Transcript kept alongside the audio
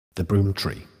The Broom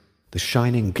Tree. The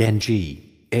Shining Genji.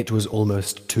 It was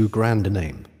almost too grand a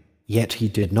name. Yet he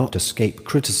did not escape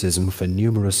criticism for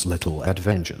numerous little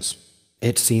adventures.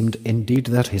 It seemed indeed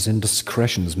that his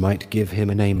indiscretions might give him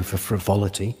a name for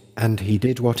frivolity, and he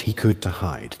did what he could to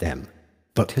hide them.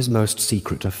 But his most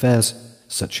secret affairs,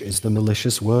 such as the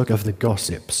malicious work of the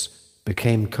gossips,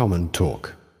 became common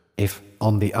talk. If,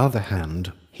 on the other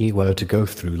hand, he were to go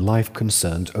through life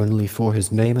concerned only for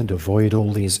his name and avoid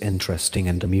all these interesting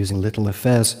and amusing little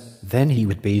affairs, then he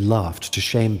would be laughed to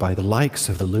shame by the likes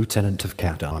of the lieutenant of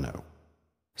Katano.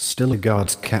 Still a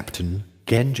guards captain,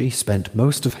 Genji spent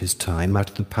most of his time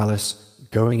at the palace,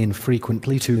 going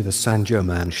infrequently to the Sanjo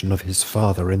mansion of his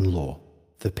father-in-law.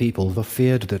 The people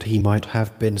feared that he might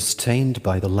have been stained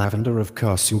by the lavender of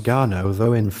Kasugano,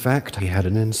 though in fact he had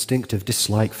an instinctive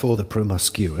dislike for the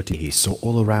promiscuity he saw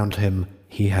all around him.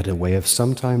 He had a way of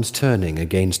sometimes turning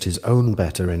against his own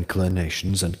better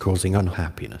inclinations and causing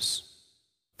unhappiness.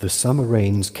 The summer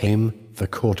rains came, the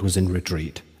court was in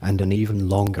retreat, and an even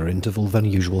longer interval than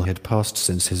usual had passed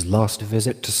since his last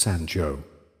visit to Sanjo.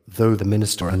 Though the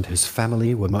minister and his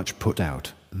family were much put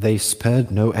out, they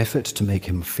spared no effort to make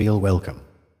him feel welcome.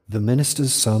 The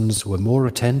minister's sons were more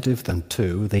attentive than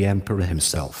to the emperor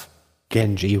himself.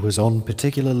 Genji was on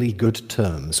particularly good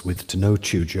terms with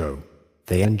Tanochujo.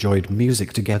 They enjoyed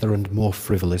music together and more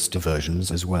frivolous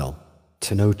diversions as well.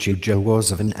 Tanochujo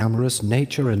was of an amorous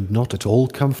nature and not at all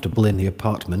comfortable in the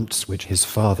apartments which his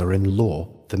father-in-law,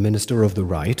 the minister of the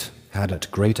right, had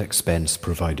at great expense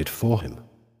provided for him.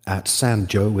 At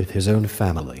Sanjo with his own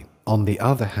family, on the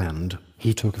other hand,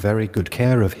 he took very good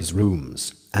care of his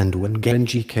rooms, and when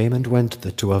Genji came and went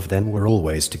the two of them were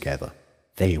always together.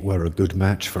 They were a good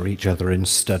match for each other in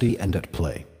study and at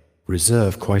play.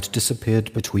 Reserve quite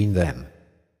disappeared between them.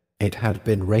 It had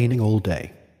been raining all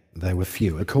day. There were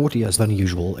fewer courtiers than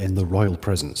usual in the royal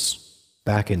presence.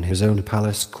 Back in his own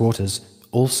palace quarters,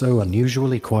 also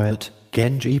unusually quiet,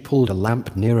 Genji pulled a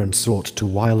lamp near and sought to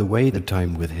while away the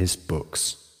time with his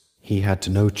books. He had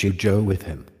Tanochujo with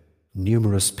him.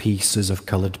 Numerous pieces of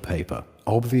colored paper,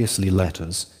 obviously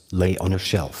letters, lay on a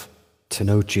shelf.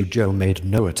 Tanochujo made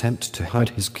no attempt to hide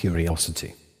his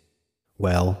curiosity.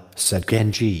 "Well," said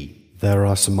Genji, "there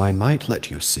are some I might let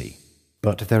you see.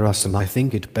 But there are some I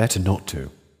think it better not to."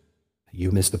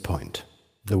 "You miss the point.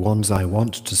 The ones I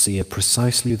want to see are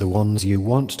precisely the ones you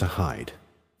want to hide.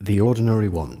 The ordinary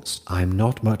ones. I'm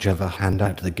not much of a hand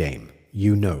at the game,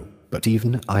 you know, but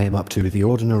even I am up to the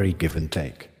ordinary give and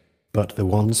take. But the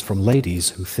ones from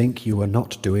ladies who think you are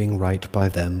not doing right by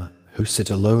them, who sit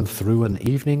alone through an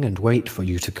evening and wait for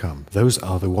you to come, those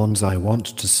are the ones I want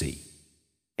to see."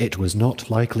 It was not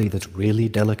likely that really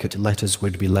delicate letters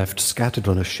would be left scattered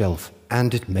on a shelf,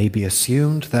 and it may be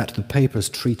assumed that the papers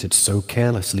treated so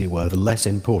carelessly were the less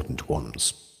important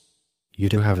ones. "You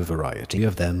do have a variety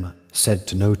of them," said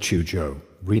Tanochujo,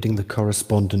 reading the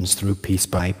correspondence through piece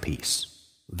by piece.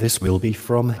 "This will be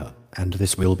from her, and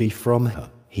this will be from her,"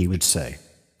 he would say.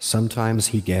 Sometimes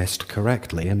he guessed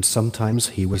correctly and sometimes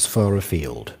he was far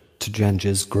afield, to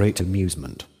Genji's great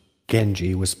amusement.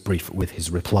 Genji was brief with his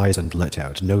replies and let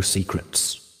out no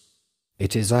secrets.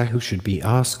 "It is I who should be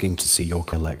asking to see your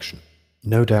collection.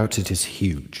 No doubt it is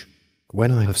huge.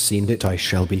 When I have seen it I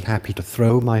shall be happy to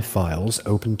throw my files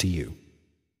open to you.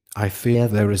 I fear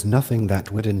there is nothing that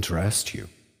would interest you."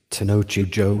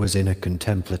 Tanochujo was in a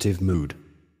contemplative mood.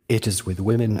 It is with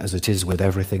women as it is with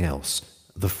everything else.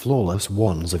 The flawless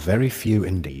ones are very few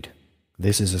indeed.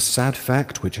 This is a sad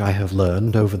fact which I have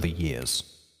learned over the years.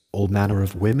 All manner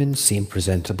of women seem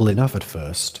presentable enough at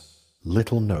first.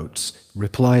 Little notes,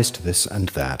 replies to this and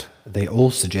that, they all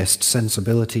suggest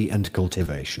sensibility and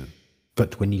cultivation.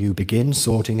 But when you begin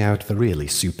sorting out the really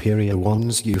superior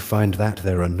ones you find that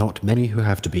there are not many who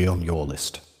have to be on your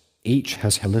list. Each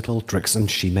has her little tricks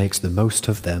and she makes the most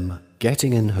of them,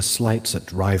 getting in her slights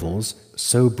at rivals,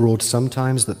 so broad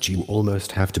sometimes that you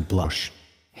almost have to blush.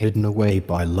 Hidden away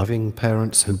by loving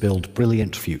parents who build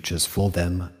brilliant futures for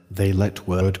them, they let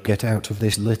word get out of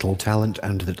this little talent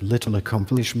and that little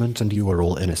accomplishment and you are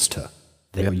all in a stir.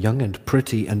 They are young and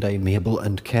pretty and amiable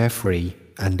and carefree,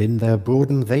 and in their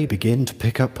boredom they begin to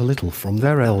pick up a little from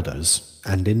their elders,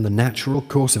 and in the natural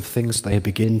course of things they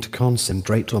begin to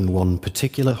concentrate on one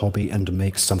particular hobby and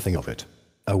make something of it.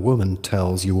 A woman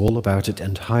tells you all about it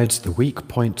and hides the weak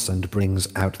points and brings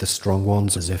out the strong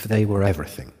ones as if they were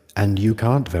everything, and you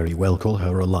can't very well call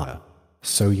her a liar.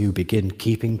 So you begin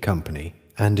keeping company,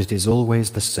 and it is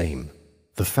always the same.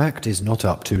 The fact is not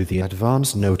up to the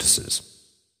advance notices.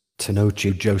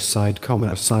 Tanochujo sighed,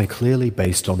 a sigh clearly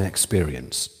based on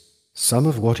experience. Some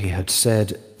of what he had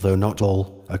said, though not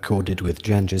all, accorded with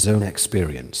Genji's own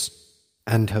experience.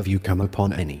 And have you come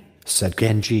upon any, said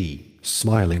Genji,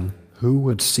 smiling, who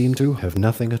would seem to have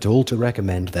nothing at all to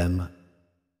recommend them?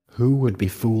 Who would be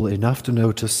fool enough to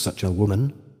notice such a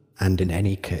woman? And in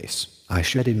any case, I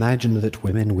should imagine that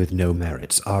women with no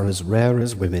merits are as rare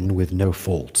as women with no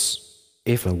faults.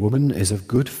 If a woman is of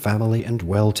good family and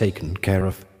well taken care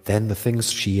of, then the things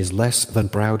she is less than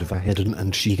proud of are hidden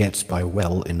and she gets by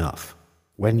well enough.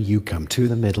 When you come to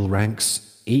the middle ranks,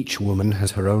 each woman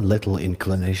has her own little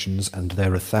inclinations and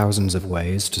there are thousands of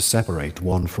ways to separate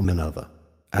one from another.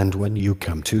 And when you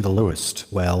come to the lowest,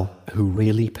 well, who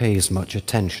really pays much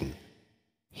attention?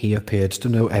 He appeared to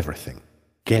know everything.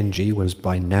 Genji was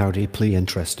by now deeply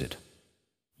interested.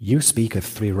 You speak of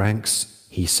 3 ranks,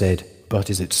 he said, but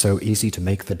is it so easy to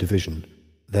make the division?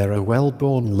 There are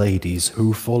well-born ladies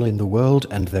who fall in the world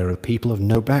and there are people of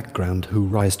no background who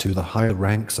rise to the higher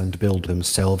ranks and build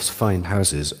themselves fine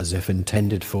houses as if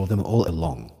intended for them all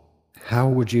along. How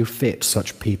would you fit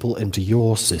such people into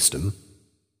your system?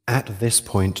 At this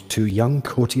point 2 young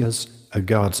courtiers, a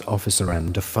guards officer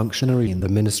and a functionary in the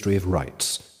Ministry of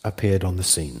Rights, appeared on the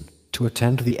scene to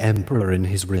attend the emperor in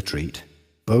his retreat.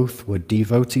 Both were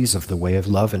devotees of the way of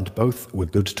love and both were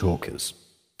good talkers.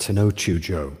 Tenno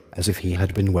Chujo, as if he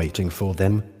had been waiting for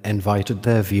them, invited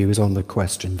their views on the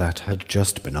question that had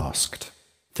just been asked.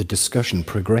 The discussion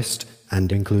progressed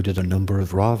and included a number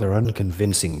of rather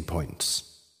unconvincing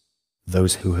points.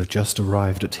 Those who have just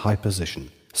arrived at high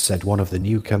position, said one of the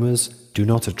newcomers, do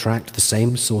not attract the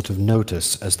same sort of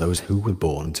notice as those who were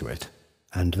born to it.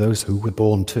 And those who were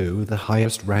born to the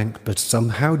highest rank but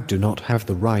somehow do not have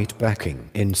the right backing.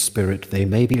 In spirit they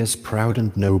may be as proud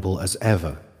and noble as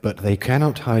ever, but they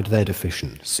cannot hide their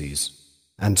deficiencies.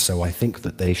 And so I think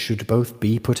that they should both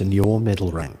be put in your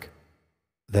middle rank.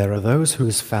 There are those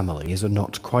whose families are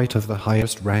not quite of the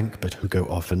highest rank but who go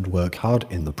off and work hard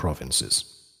in the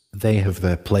provinces. They have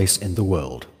their place in the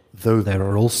world, though there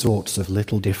are all sorts of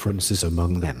little differences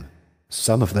among them.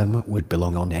 Some of them would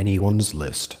belong on anyone's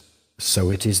list. So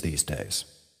it is these days.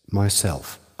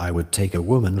 Myself, I would take a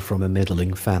woman from a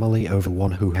middling family over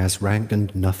one who has rank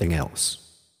and nothing else.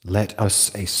 Let us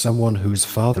say someone whose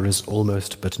father is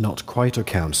almost but not quite a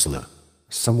counselor.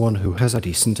 Someone who has a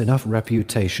decent enough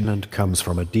reputation and comes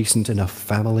from a decent enough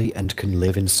family and can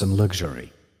live in some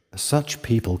luxury. Such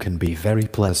people can be very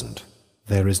pleasant.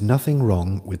 There is nothing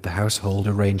wrong with the household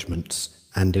arrangements,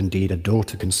 and indeed a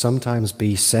daughter can sometimes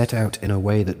be set out in a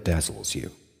way that dazzles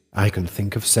you. I can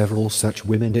think of several such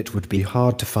women it would be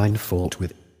hard to find fault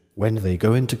with. When they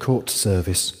go into court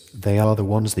service, they are the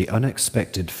ones the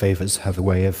unexpected favors have a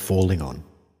way of falling on.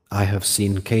 I have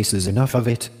seen cases enough of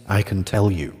it, I can tell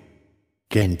you.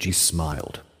 Genji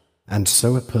smiled. And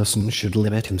so a person should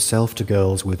limit himself to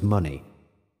girls with money.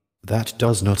 That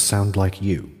does not sound like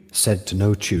you, said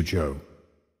Tenno Chujo.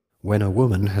 When a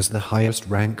woman has the highest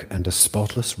rank and a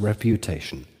spotless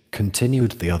reputation,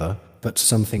 continued the other, but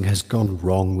something has gone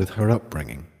wrong with her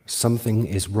upbringing. Something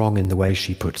is wrong in the way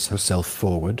she puts herself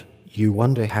forward. You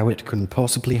wonder how it can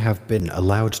possibly have been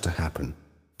allowed to happen.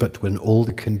 But when all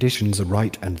the conditions are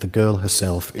right and the girl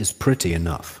herself is pretty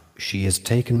enough, she is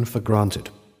taken for granted.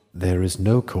 There is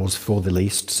no cause for the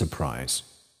least surprise.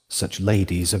 Such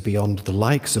ladies are beyond the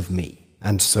likes of me,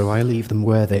 and so I leave them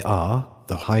where they are,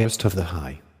 the highest of the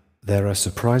high. There are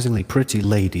surprisingly pretty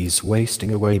ladies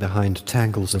wasting away behind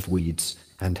tangles of weeds,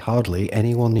 and hardly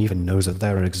anyone even knows of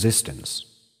their existence.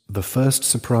 The first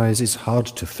surprise is hard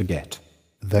to forget.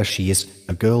 There she is,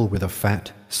 a girl with a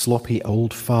fat, sloppy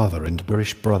old father and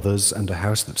boorish brothers and a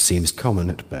house that seems common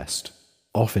at best.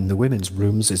 Off in the women's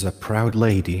rooms is a proud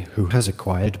lady who has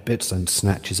acquired bits and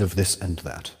snatches of this and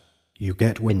that. You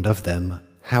get wind of them,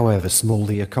 however small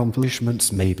the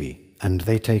accomplishments may be, and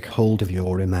they take hold of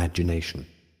your imagination.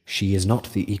 She is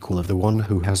not the equal of the one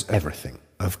who has everything,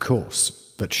 of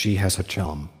course, but she has her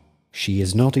charm. She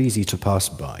is not easy to pass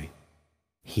by.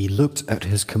 He looked at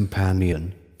his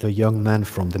companion, the young man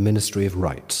from the Ministry of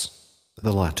Rights.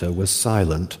 The latter was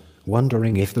silent,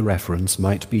 wondering if the reference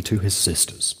might be to his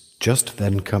sisters, just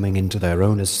then coming into their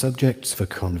own as subjects for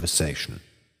conversation.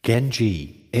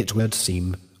 Genji, it would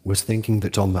seem, was thinking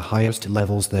that on the highest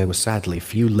levels there were sadly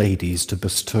few ladies to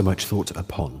bestow much thought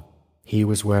upon. He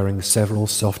was wearing several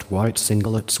soft white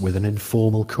singlets with an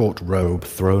informal court robe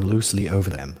thrown loosely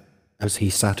over them. As he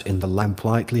sat in the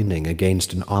lamplight leaning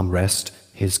against an armrest,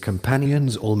 his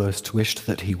companions almost wished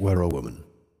that he were a woman.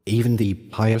 Even the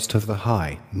highest of the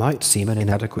high might seem an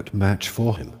inadequate match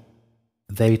for him.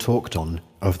 They talked on,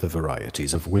 of the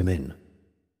varieties of women.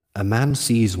 A man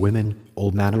sees women,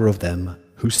 all manner of them,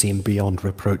 who seem beyond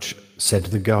reproach, said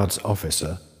the guards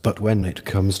officer, but when it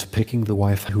comes to picking the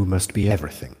wife who must be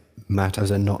everything,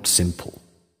 matters are not simple.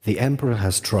 The emperor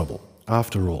has trouble.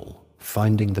 After all,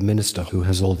 finding the minister who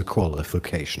has all the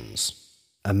qualifications.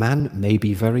 A man may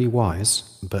be very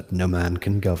wise, but no man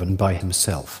can govern by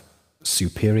himself.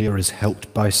 Superior is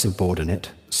helped by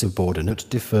subordinate, subordinate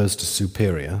defers to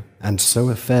superior, and so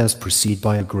affairs proceed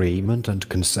by agreement and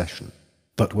concession.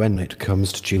 But when it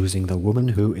comes to choosing the woman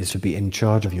who is to be in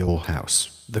charge of your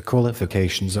house, the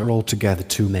qualifications are altogether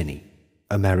too many.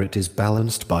 A merit is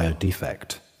balanced by a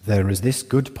defect. There is this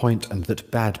good point and that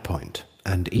bad point,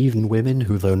 and even women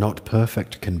who, though not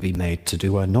perfect, can be made to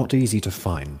do are not easy to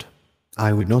find.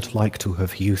 I would not like to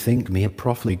have you think me a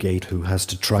profligate who has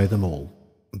to try them all.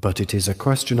 But it is a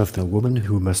question of the woman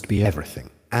who must be everything,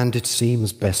 and it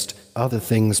seems best, other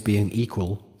things being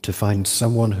equal, to find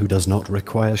someone who does not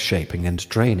require shaping and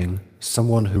training,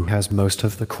 someone who has most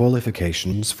of the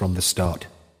qualifications from the start.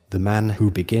 The man who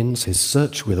begins his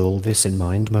search with all this in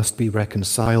mind must be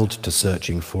reconciled to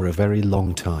searching for a very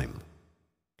long time.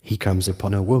 He comes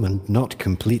upon a woman not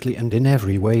completely and in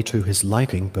every way to his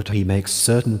liking, but he makes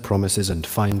certain promises and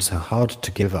finds her hard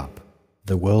to give up.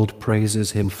 The world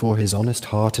praises him for his honest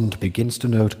heart and begins to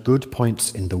note good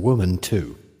points in the woman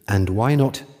too. And why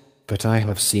not? But I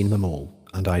have seen them all,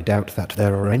 and I doubt that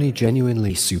there are any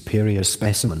genuinely superior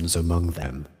specimens among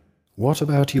them. What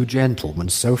about you gentlemen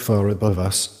so far above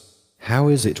us? How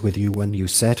is it with you when you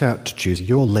set out to choose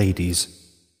your ladies?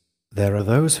 There are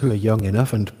those who are young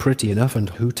enough and pretty enough and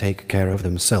who take care of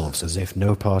themselves as if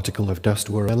no particle of dust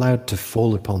were allowed to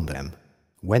fall upon them.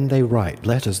 When they write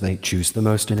letters they choose the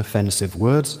most inoffensive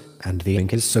words, and the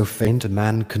ink is so faint a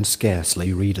man can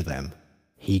scarcely read them.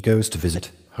 He goes to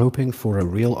visit, hoping for a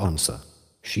real answer.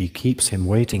 She keeps him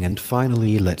waiting and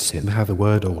finally lets him have a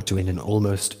word or two in an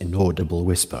almost inaudible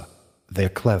whisper. They're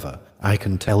clever, I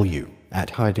can tell you,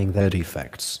 at hiding their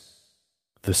defects.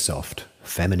 The soft,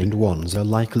 feminine ones are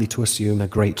likely to assume a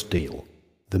great deal.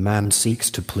 The man seeks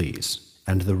to please,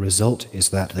 and the result is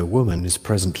that the woman is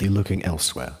presently looking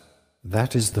elsewhere.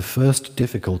 That is the first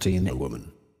difficulty in a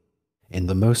woman. In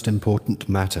the most important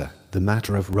matter, the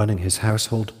matter of running his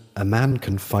household, a man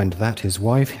can find that his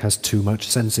wife has too much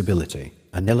sensibility,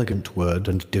 an elegant word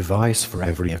and device for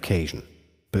every occasion.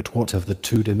 But what of the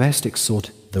too domestic sort,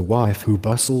 the wife who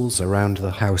bustles around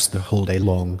the house the whole day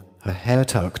long, her hair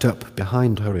tucked up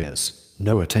behind her ears,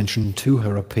 no attention to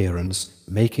her appearance,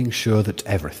 making sure that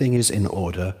everything is in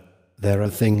order? There are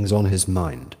things on his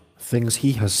mind, things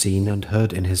he has seen and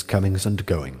heard in his comings and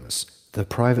goings, the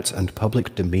private and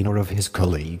public demeanor of his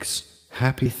colleagues,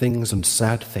 happy things and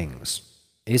sad things.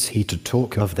 Is he to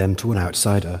talk of them to an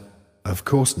outsider? Of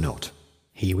course not.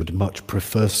 He would much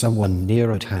prefer someone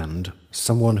near at hand,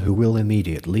 someone who will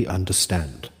immediately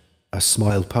understand. A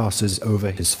smile passes over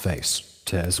his face,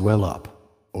 tears well up,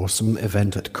 or some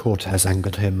event at court has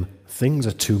angered him, things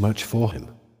are too much for him.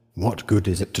 What good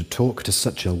is it to talk to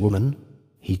such a woman?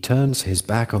 He turns his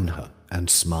back on her, and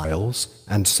smiles,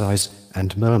 and sighs,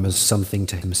 and murmurs something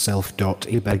to himself.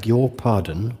 I beg your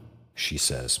pardon, she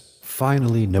says,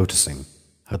 finally noticing.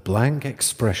 Her blank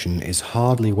expression is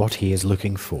hardly what he is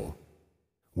looking for.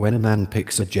 When a man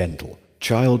picks a gentle,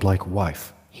 childlike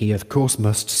wife, he of course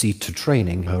must see to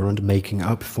training her and making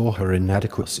up for her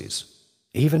inadequacies.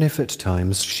 Even if at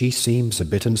times she seems a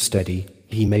bit unsteady,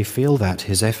 he may feel that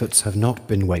his efforts have not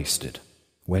been wasted.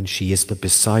 When she is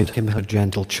beside him, her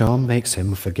gentle charm makes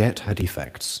him forget her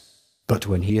defects. But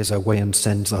when he is away and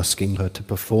sends asking her to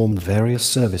perform various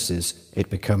services, it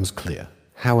becomes clear,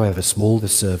 however small the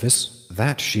service,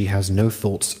 that she has no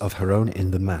thoughts of her own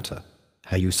in the matter.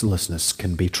 Her uselessness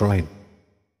can be trying.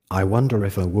 I wonder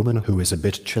if a woman who is a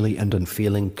bit chilly and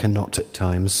unfeeling cannot at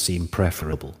times seem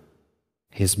preferable.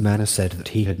 His manner said that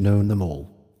he had known them all,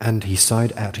 and he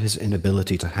sighed at his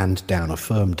inability to hand down a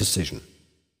firm decision.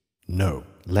 No,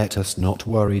 let us not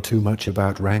worry too much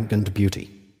about rank and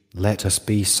beauty. Let us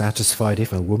be satisfied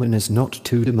if a woman is not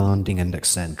too demanding and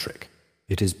eccentric.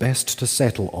 It is best to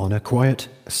settle on a quiet,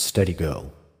 steady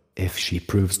girl. If she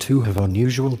proves to have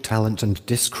unusual talent and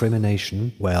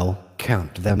discrimination, well,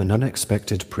 count them an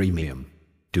unexpected premium.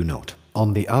 Do not,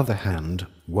 on the other hand,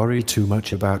 worry too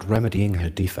much about remedying her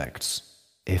defects.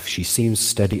 If she seems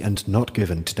steady and not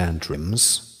given to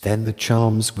tantrums, then the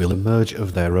charms will emerge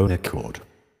of their own accord.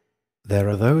 There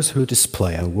are those who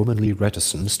display a womanly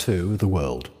reticence to the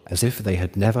world, as if they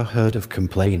had never heard of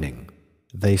complaining.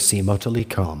 They seem utterly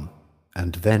calm,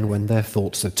 and then when their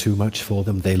thoughts are too much for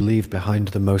them they leave behind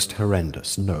the most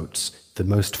horrendous notes, the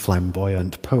most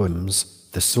flamboyant poems,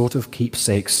 the sort of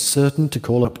keepsakes certain to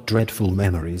call up dreadful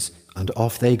memories, and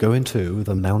off they go into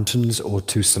the mountains or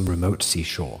to some remote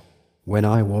seashore. When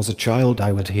I was a child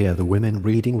I would hear the women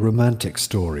reading romantic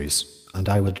stories, and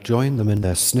I would join them in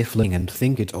their sniffling and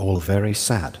think it all very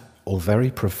sad, all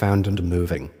very profound and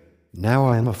moving. Now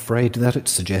I am afraid that it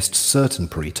suggests certain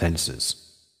pretenses.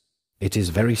 It is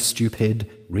very stupid,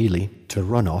 really, to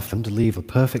run off and leave a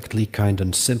perfectly kind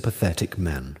and sympathetic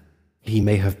man. He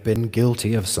may have been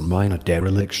guilty of some minor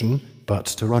dereliction, but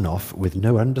to run off with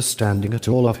no understanding at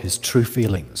all of his true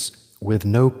feelings, with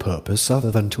no purpose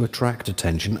other than to attract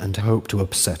attention and hope to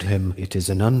upset him, it is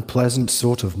an unpleasant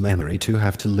sort of memory to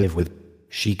have to live with.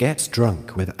 She gets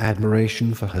drunk with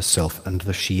admiration for herself and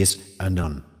that she is a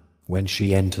nun. When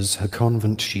she enters her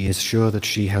convent, she is sure that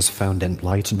she has found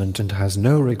enlightenment and has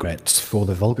no regrets for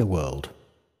the vulgar world.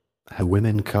 Her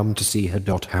women come to see her.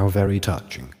 How very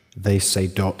touching, they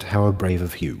say. How brave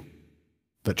of you.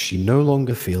 But she no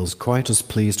longer feels quite as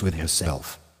pleased with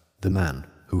herself. The man,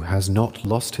 who has not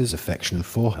lost his affection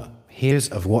for her, hears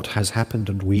of what has happened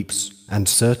and weeps, and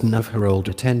certain of her old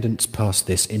attendants pass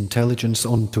this intelligence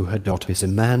on to her. Is a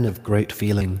man of great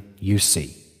feeling, you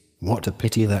see. What a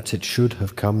pity that it should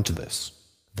have come to this.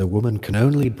 The woman can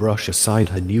only brush aside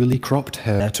her newly cropped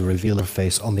hair to reveal a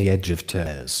face on the edge of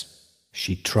tears.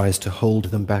 She tries to hold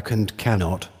them back and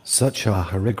cannot, such are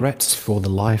her regrets for the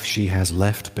life she has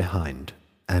left behind.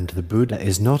 And the Buddha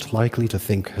is not likely to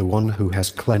think her one who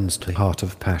has cleansed her heart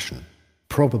of passion.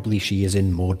 Probably she is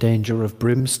in more danger of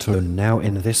brimstone now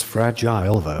in this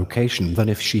fragile vocation than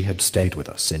if she had stayed with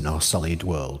us in our sullied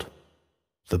world.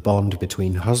 The bond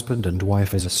between husband and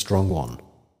wife is a strong one.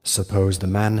 Suppose the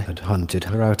man had hunted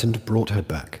her out and brought her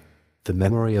back. The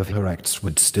memory of her acts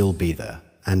would still be there,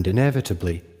 and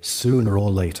inevitably, sooner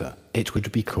or later, it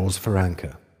would be cause for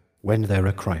anger. When there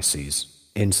are crises,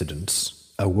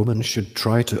 incidents, a woman should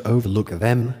try to overlook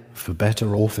them, for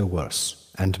better or for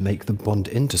worse, and make the bond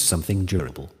into something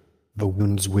durable. The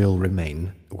wounds will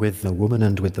remain, with the woman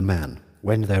and with the man,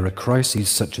 when there are crises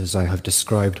such as I have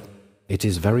described. It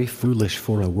is very foolish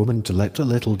for a woman to let a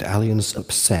little dalliance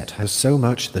upset her so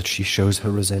much that she shows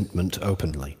her resentment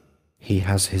openly. He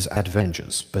has his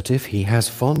adventures, but if he has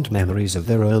fond memories of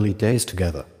their early days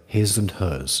together, his and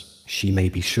hers, she may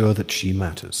be sure that she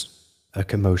matters. A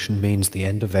commotion means the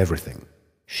end of everything.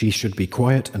 She should be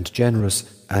quiet and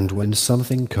generous, and when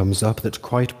something comes up that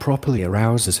quite properly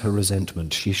arouses her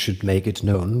resentment, she should make it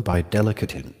known by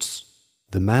delicate hints.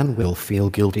 The man will feel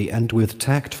guilty, and with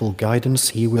tactful guidance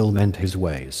he will mend his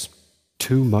ways.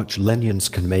 Too much lenience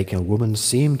can make a woman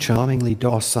seem charmingly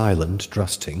docile and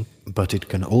trusting, but it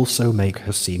can also make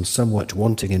her seem somewhat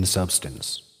wanting in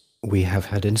substance. We have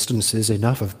had instances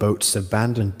enough of boats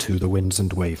abandoned to the winds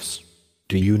and waves.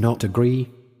 Do you not agree?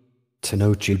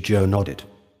 Tanochujo nodded.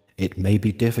 It may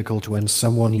be difficult when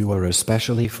someone you are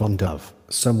especially fond of,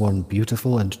 someone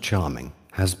beautiful and charming,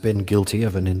 has been guilty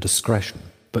of an indiscretion.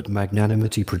 But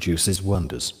magnanimity produces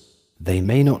wonders. They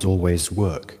may not always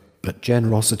work, but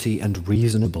generosity and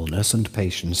reasonableness and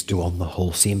patience do on the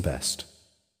whole seem best.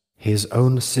 His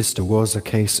own sister was a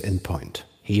case in point.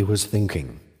 He was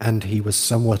thinking, and he was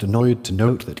somewhat annoyed to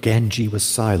note that Genji was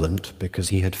silent because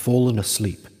he had fallen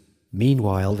asleep.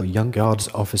 Meanwhile the young guards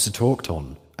officer talked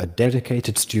on, a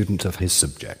dedicated student of his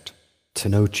subject.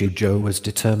 Tanochujo was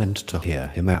determined to hear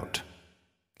him out.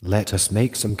 Let us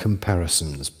make some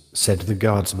comparisons, said the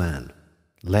guardsman.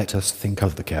 Let us think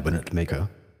of the cabinet maker.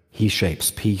 He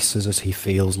shapes pieces as he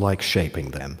feels like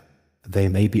shaping them. They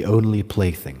may be only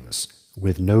playthings,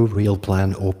 with no real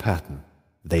plan or pattern.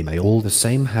 They may all the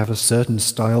same have a certain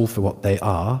style for what they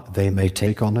are. They may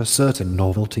take on a certain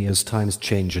novelty as times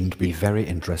change and be very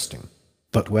interesting.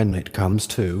 But when it comes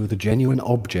to the genuine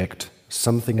object,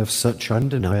 something of such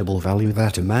undeniable value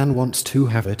that a man wants to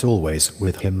have it always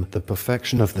with him, the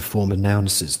perfection of the form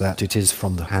announces that it is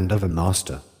from the hand of a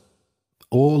master.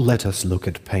 Or let us look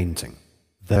at painting.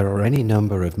 There are any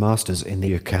number of masters in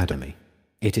the academy.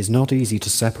 It is not easy to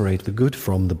separate the good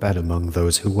from the bad among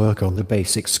those who work on the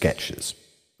basic sketches.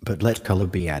 But let color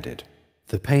be added.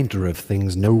 The painter of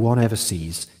things no one ever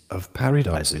sees, of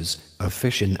paradises, of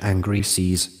fish in angry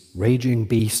seas, raging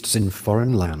beasts in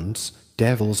foreign lands,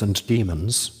 devils and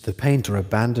demons, the painter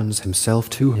abandons himself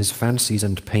to his fancies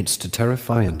and paints to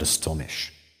terrify and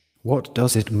astonish. What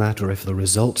does it matter if the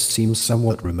results seem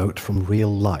somewhat remote from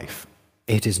real life?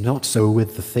 It is not so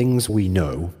with the things we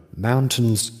know,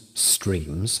 mountains,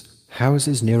 streams,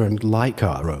 houses near and like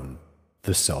our own.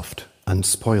 The soft,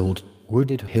 unspoiled,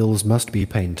 wooded hills must be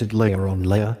painted layer on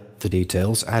layer, the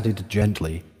details added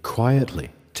gently, quietly,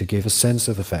 to give a sense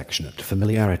of affectionate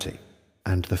familiarity.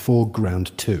 And the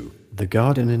foreground too. The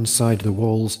garden inside the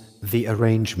walls, the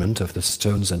arrangement of the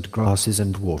stones and grasses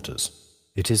and waters.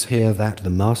 It is here that the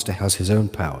master has his own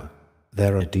power.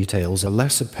 There are details a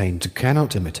lesser painter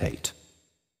cannot imitate.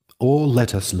 Or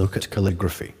let us look at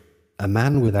calligraphy. A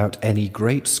man without any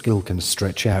great skill can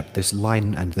stretch out this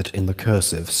line and that in the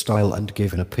cursive style and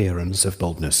give an appearance of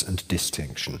boldness and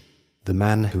distinction. The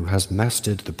man who has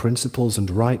mastered the principles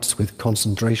and writes with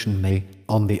concentration may,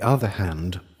 on the other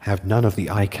hand, have none of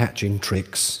the eye-catching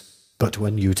tricks, but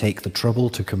when you take the trouble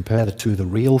to compare the two, the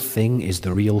real thing is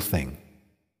the real thing.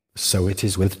 So it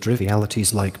is with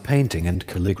trivialities like painting and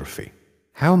calligraphy.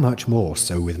 How much more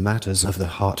so with matters of the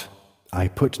heart? I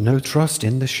put no trust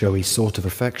in the showy sort of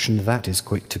affection that is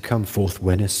quick to come forth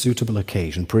when a suitable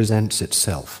occasion presents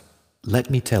itself. Let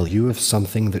me tell you of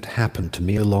something that happened to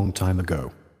me a long time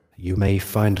ago. You may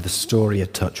find the story a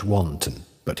touch wanton,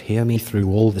 but hear me through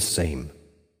all the same.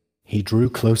 He drew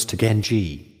close to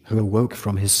Genji, who awoke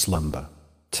from his slumber.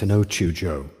 Tenno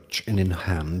Chujo, chin in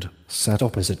hand, sat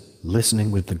opposite,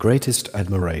 listening with the greatest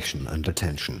admiration and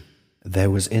attention.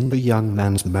 There was in the young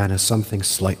man's manner something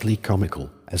slightly comical,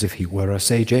 as if he were a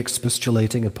sage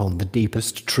expostulating upon the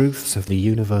deepest truths of the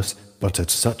universe, but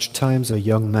at such times a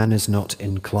young man is not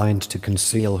inclined to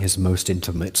conceal his most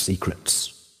intimate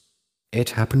secrets.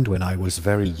 It happened when I was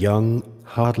very young,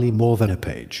 hardly more than a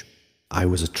page. I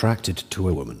was attracted to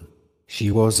a woman.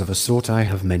 She was of a sort I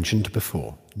have mentioned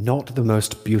before, not the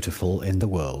most beautiful in the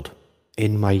world.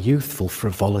 In my youthful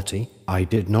frivolity, I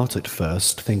did not at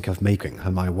first think of making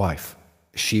her my wife.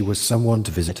 She was someone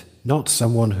to visit, not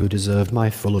someone who deserved my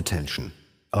full attention.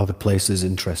 Other places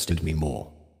interested me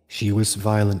more. She was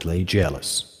violently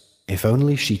jealous. If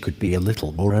only she could be a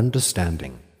little more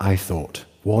understanding, I thought,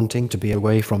 wanting to be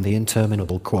away from the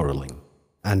interminable quarreling.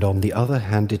 And on the other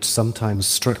hand, it sometimes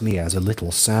struck me as a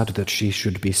little sad that she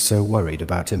should be so worried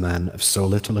about a man of so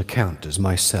little account as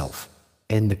myself.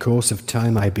 In the course of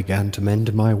time I began to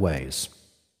mend my ways.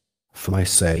 For my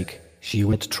sake, she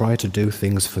would try to do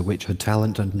things for which her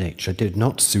talent and nature did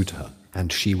not suit her, and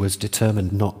she was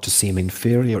determined not to seem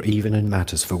inferior even in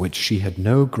matters for which she had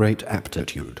no great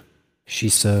aptitude. She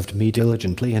served me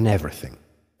diligently in everything.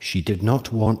 She did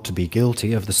not want to be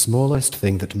guilty of the smallest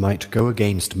thing that might go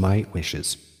against my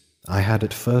wishes. I had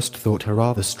at first thought her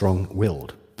rather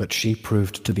strong-willed, but she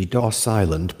proved to be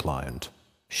docile and pliant.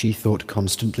 She thought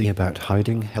constantly about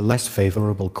hiding her less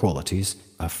favorable qualities,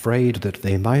 afraid that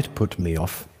they might put me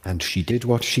off, and she did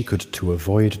what she could to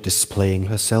avoid displaying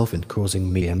herself and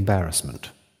causing me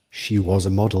embarrassment. She was a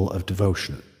model of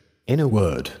devotion. In a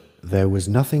word, there was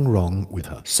nothing wrong with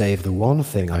her, save the one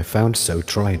thing I found so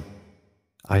trying.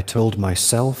 I told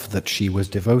myself that she was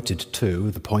devoted to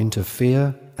the point of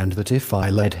fear, and that if I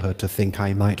led her to think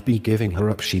I might be giving her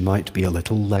up, she might be a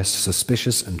little less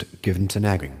suspicious and given to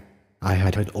nagging. I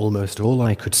had had almost all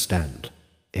I could stand.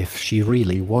 If she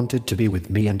really wanted to be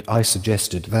with me and I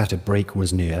suggested that a break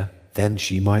was near, then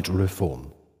she might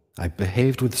reform. I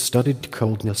behaved with studied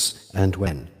coldness, and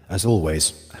when, as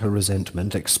always, her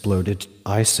resentment exploded,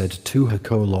 I said to her,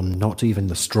 not even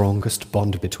the strongest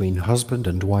bond between husband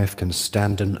and wife can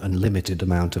stand an unlimited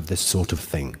amount of this sort of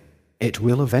thing. It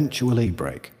will eventually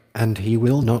break, and he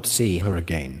will not see her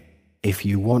again. If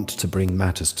you want to bring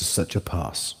matters to such a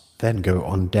pass, then go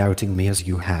on doubting me as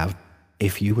you have.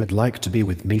 If you would like to be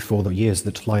with me for the years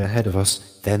that lie ahead of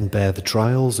us, then bear the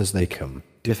trials as they come,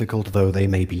 difficult though they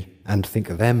may be, and think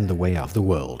them the way of the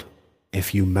world.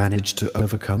 If you manage to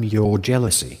overcome your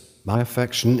jealousy, my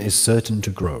affection is certain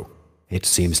to grow. It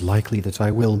seems likely that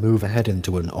I will move ahead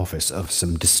into an office of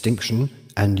some distinction,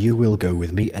 and you will go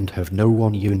with me and have no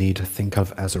one you need to think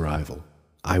of as a rival.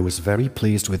 I was very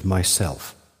pleased with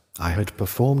myself. I had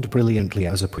performed brilliantly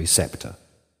as a preceptor.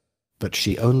 But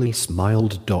she only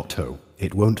smiled. Oh,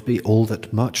 it won't be all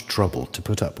that much trouble to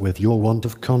put up with your want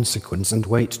of consequence and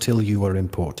wait till you are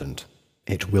important.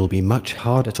 It will be much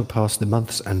harder to pass the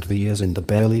months and the years in the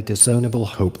barely discernible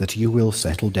hope that you will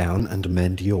settle down and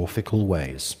mend your fickle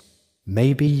ways.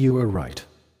 Maybe you are right.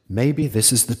 Maybe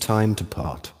this is the time to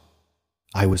part.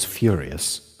 I was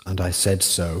furious, and I said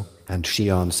so, and she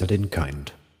answered in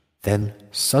kind. Then,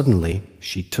 suddenly,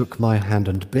 she took my hand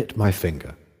and bit my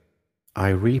finger. I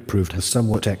reproved her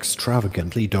somewhat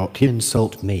extravagantly. You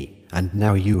insult me, and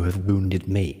now you have wounded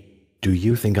me. Do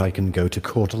you think I can go to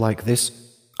court like this?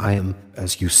 I am,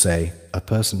 as you say, a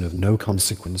person of no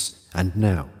consequence, and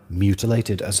now,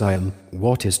 mutilated as I am,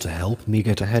 what is to help me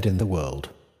get ahead in the world?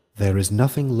 There is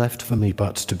nothing left for me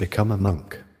but to become a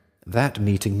monk. That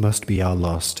meeting must be our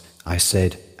last, I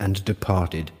said, and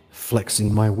departed,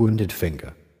 flexing my wounded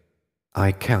finger.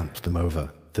 I count them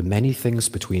over, the many things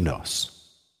between us.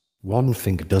 One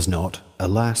finger does not,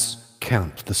 alas,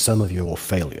 count the sum of your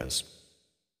failures.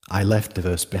 I left the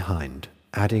verse behind,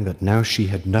 adding that now she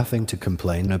had nothing to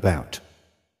complain about.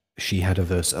 She had a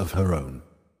verse of her own.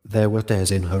 There were tears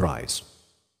in her eyes.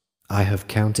 I have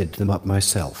counted them up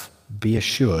myself. Be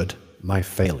assured, my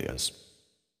failures.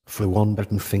 For one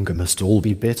bitten finger must all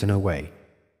be bitten away.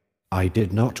 I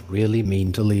did not really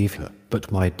mean to leave her,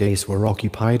 but my days were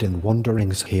occupied in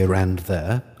wanderings here and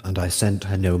there, and I sent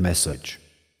her no message.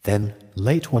 Then,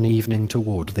 late one evening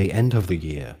toward the end of the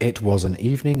year, it was an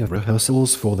evening of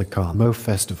rehearsals for the Kamo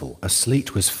festival. A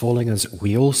sleet was falling as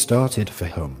we all started for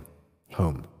home.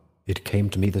 It came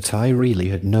to me that I really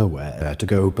had nowhere to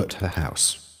go but her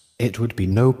house. It would be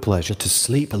no pleasure to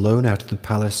sleep alone at the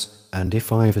palace, and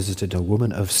if I visited a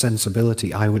woman of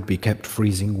sensibility I would be kept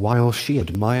freezing while she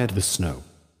admired the snow.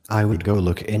 I would go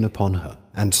look in upon her,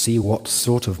 and see what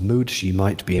sort of mood she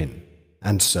might be in.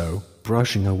 And so,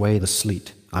 brushing away the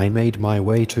sleet, I made my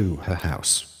way to her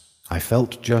house. I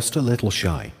felt just a little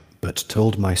shy, but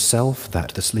told myself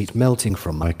that the sleet melting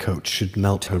from my coat should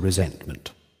melt her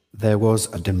resentment. There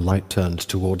was a dim light turned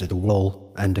toward the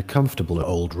wall, and a comfortable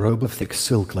old robe of thick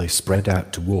silk lay spread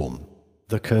out to warm.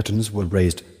 The curtains were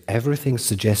raised. Everything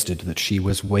suggested that she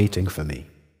was waiting for me.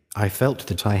 I felt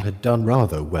that I had done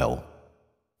rather well.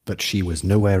 But she was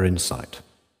nowhere in sight.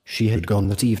 She had gone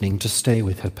that evening to stay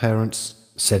with her parents,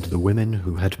 said the women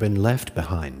who had been left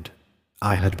behind.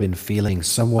 I had been feeling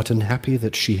somewhat unhappy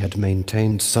that she had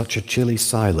maintained such a chilly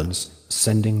silence,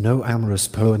 sending no amorous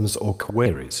poems or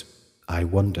queries. I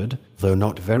wondered, though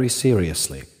not very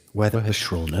seriously, whether her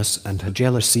shrillness and her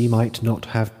jealousy might not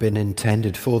have been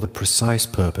intended for the precise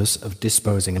purpose of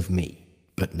disposing of me.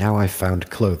 But now I found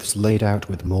clothes laid out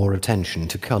with more attention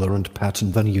to color and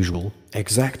pattern than usual,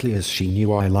 exactly as she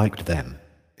knew I liked them.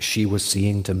 She was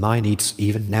seeing to my needs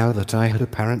even now that I had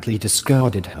apparently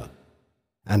discarded her.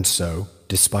 And so,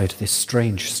 despite this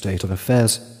strange state of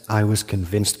affairs, I was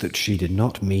convinced that she did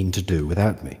not mean to do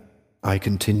without me. I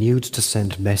continued to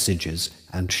send messages,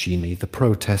 and she neither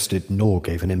protested nor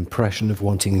gave an impression of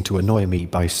wanting to annoy me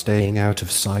by staying out of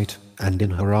sight, and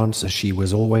in her answer she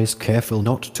was always careful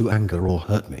not to anger or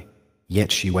hurt me.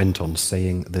 Yet she went on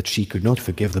saying that she could not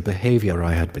forgive the behavior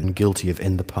I had been guilty of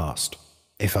in the past.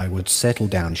 If I would settle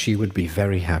down she would be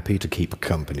very happy to keep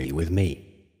company with me.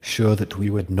 Sure that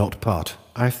we would not part,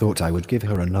 I thought I would give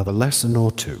her another lesson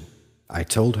or two. I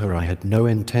told her I had no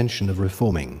intention of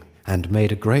reforming, and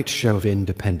made a great show of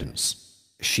independence.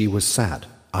 She was sad,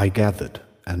 I gathered,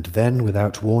 and then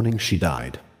without warning she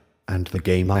died, and the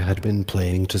game I had been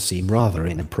playing to seem rather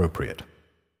inappropriate.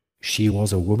 She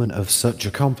was a woman of such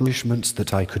accomplishments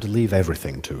that I could leave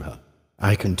everything to her.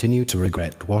 I continued to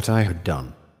regret what I had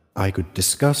done. I could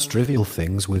discuss trivial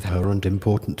things with her and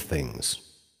important things.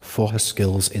 For her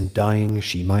skills in dyeing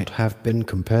she might have been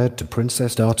compared to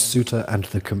Princess Dartsuta, and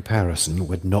the comparison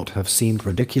would not have seemed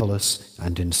ridiculous,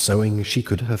 and in sewing she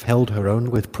could have held her own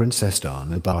with Princess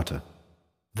Darnabata.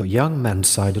 The young man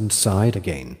sighed and sighed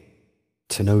again.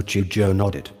 Tanochujo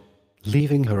nodded.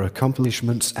 Leaving her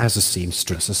accomplishments as a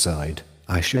seamstress aside,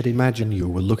 I should imagine you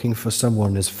were looking for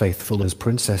someone as faithful as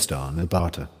Princess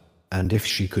Darnabata. And if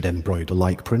she could embroider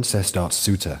like Princess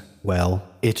Dartsuta, well,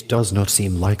 it does not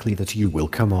seem likely that you will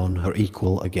come on her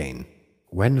equal again.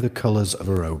 When the colors of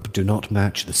a robe do not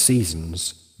match the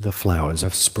seasons, the flowers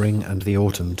of spring and the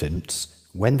autumn tints,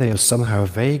 when they are somehow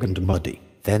vague and muddy,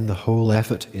 then the whole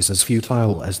effort is as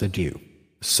futile as the dew.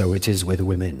 So it is with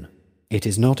women. It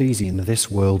is not easy in this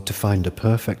world to find a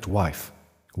perfect wife.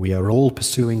 We are all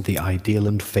pursuing the ideal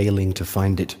and failing to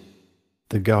find it.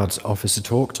 The guards officer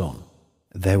talked on.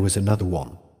 There was another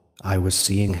one. I was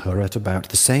seeing her at about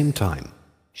the same time.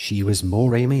 She was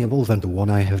more amiable than the one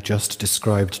I have just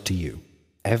described to you.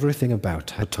 Everything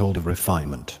about her told of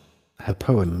refinement. Her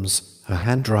poems, her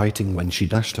handwriting when she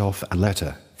dashed off a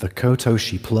letter, the koto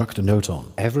she plucked a note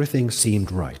on, everything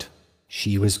seemed right.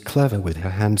 She was clever with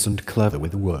her hands and clever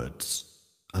with words.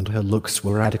 And her looks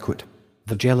were adequate.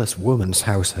 The jealous woman's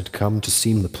house had come to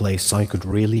seem the place I could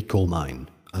really call mine,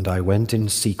 and I went in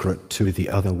secret to the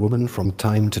other woman from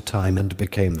time to time and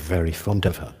became very fond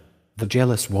of her. The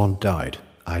jealous one died.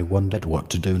 I wondered what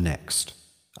to do next.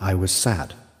 I was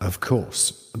sad, of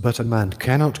course, but a man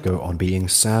cannot go on being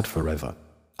sad forever.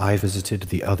 I visited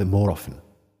the other more often,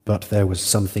 but there was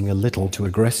something a little too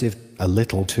aggressive, a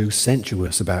little too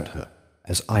sensuous about her.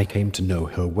 As I came to know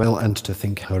her well and to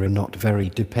think her a not very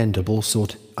dependable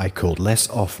sort, I called less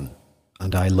often,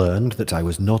 and I learned that I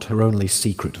was not her only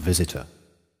secret visitor.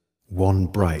 One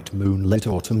bright moonlit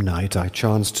autumn night I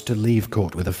chanced to leave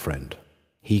court with a friend.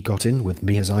 He got in with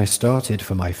me as I started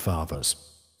for my father's.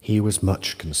 He was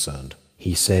much concerned,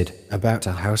 he said, about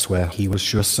a house where he was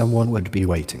sure someone would be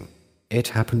waiting. It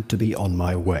happened to be on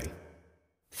my way.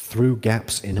 Through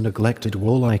gaps in a neglected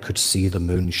wall I could see the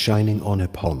moon shining on a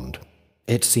pond.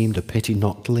 It seemed a pity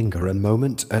not to linger a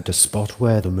moment at a spot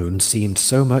where the moon seemed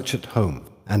so much at home,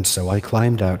 and so I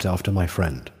climbed out after my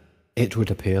friend. It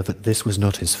would appear that this was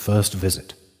not his first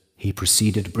visit. He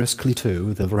proceeded briskly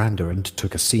to the veranda and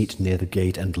took a seat near the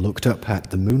gate and looked up at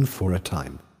the moon for a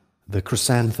time. The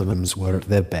chrysanthemums were at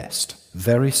their best,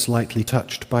 very slightly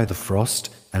touched by the frost,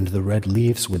 and the red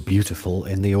leaves were beautiful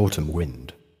in the autumn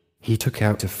wind. He took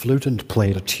out a flute and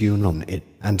played a tune on it,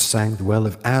 and sang the Well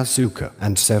of Asuka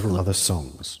and several other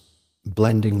songs.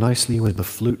 Blending nicely with the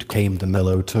flute came the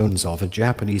mellow tones of a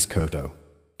Japanese koto.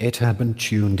 It had been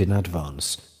tuned in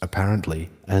advance,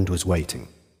 apparently, and was waiting.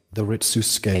 The Ritsu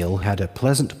scale had a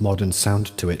pleasant modern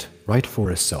sound to it, right for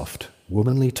a soft,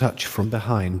 womanly touch from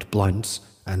behind blinds,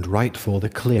 and right for the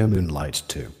clear moonlight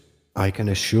too. I can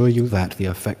assure you that the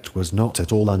effect was not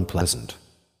at all unpleasant.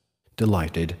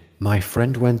 Delighted, my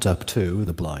friend went up to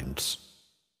the blinds.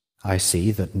 "I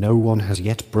see that no one has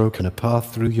yet broken a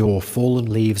path through your fallen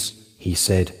leaves," he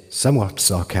said, somewhat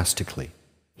sarcastically.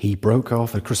 He broke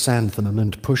off a chrysanthemum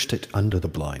and pushed it under the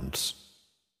blinds.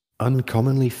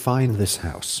 "Uncommonly fine this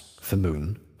house, for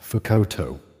moon, for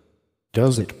koto.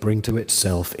 Does it bring to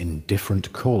itself in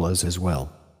different colors as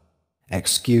well?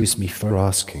 Excuse me for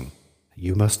asking.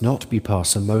 You must not be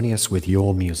parsimonious with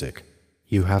your music.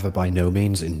 You have a by no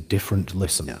means indifferent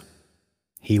listener."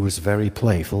 He was very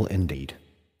playful indeed.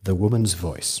 The woman's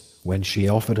voice, when she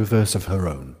offered a verse of her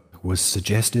own, was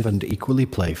suggestive and equally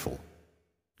playful.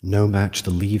 No match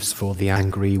the leaves for the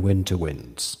angry winter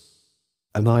winds.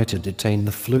 Am I to detain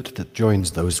the flute that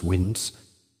joins those winds?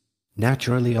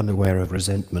 Naturally unaware of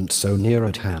resentment so near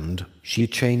at hand, she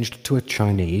changed to a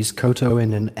Chinese koto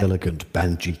in an elegant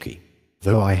banjiki.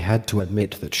 Though I had to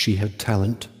admit that she had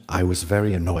talent, I was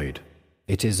very annoyed.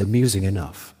 It is amusing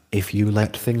enough, if you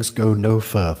let things go no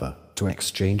further, to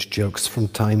exchange jokes from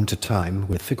time to time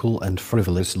with fickle and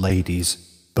frivolous ladies,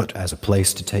 but as a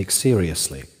place to take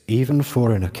seriously, even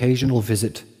for an occasional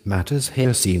visit, matters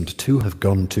here seemed to have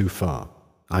gone too far.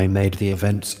 I made the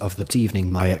events of that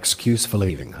evening my excuse for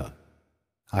leaving her.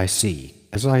 I see,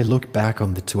 as I look back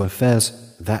on the two affairs,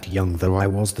 that young though I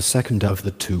was, the second of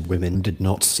the two women did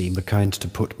not seem the kind to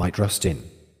put my trust in.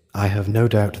 I have no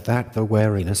doubt that the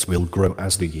wariness will grow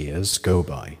as the years go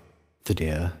by. The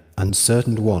dear,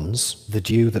 uncertain ones, the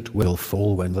dew that will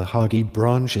fall when the hagi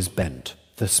branch is bent,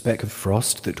 the speck of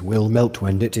frost that will melt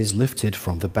when it is lifted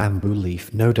from the bamboo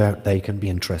leaf, no doubt they can be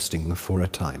interesting for a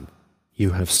time.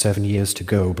 "You have 7 years to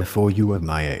go before you are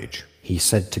my age," he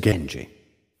said to Genji.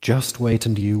 "Just wait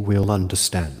and you will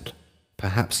understand.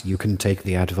 Perhaps you can take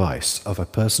the advice of a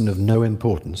person of no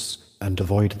importance, and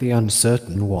avoid the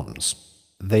uncertain ones.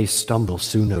 They stumble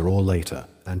sooner or later,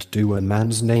 and do a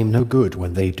man's name no good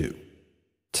when they do."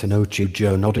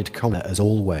 Tanochijo nodded as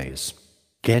always.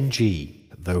 Genji,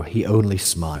 though he only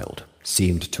smiled,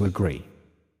 seemed to agree.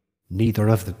 "Neither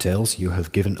of the tales you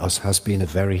have given us has been a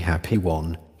very happy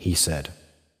one," he said.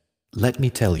 "Let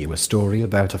me tell you a story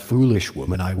about a foolish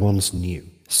woman I once knew,"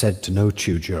 said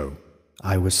Tanochijo.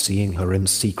 "I was seeing her in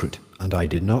secret, and I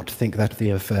did not think that the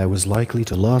affair was likely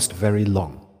to last very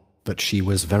long. But she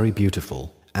was very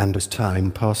beautiful, and as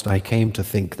time passed I came to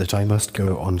think that I must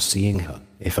go on seeing her,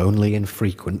 if only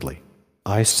infrequently.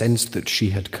 I sensed that she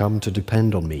had come to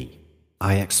depend on me.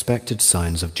 I expected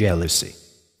signs of jealousy.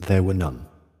 There were none.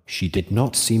 She did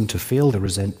not seem to feel the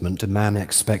resentment a man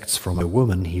expects from a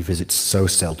woman he visits so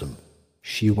seldom.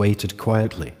 She waited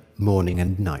quietly, morning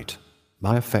and night.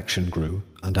 My affection grew,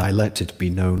 and I let it be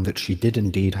known that she did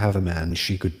indeed have a man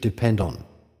she could depend on.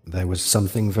 There was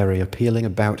something very appealing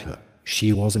about her.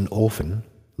 She was an orphan,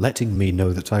 letting me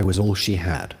know that I was all she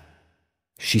had.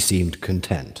 She seemed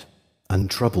content.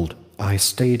 Untroubled, I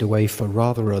stayed away for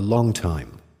rather a long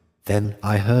time. Then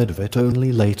I heard of it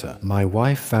only later. My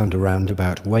wife found a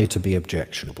roundabout way to be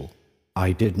objectionable.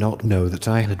 I did not know that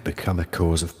I had become a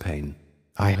cause of pain.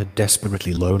 I had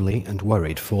desperately lonely and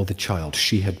worried for the child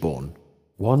she had borne.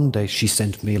 One day she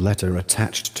sent me a letter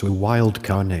attached to a wild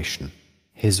carnation.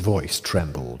 His voice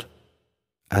trembled.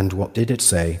 "And what did it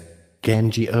say?"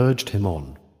 Genji urged him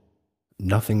on.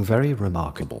 "Nothing very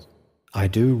remarkable. I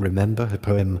do remember her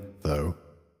poem, though.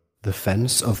 The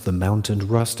fence of the mountain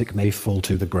rustic may fall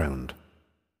to the ground.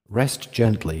 Rest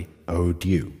gently, O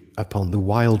dew, upon the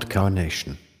wild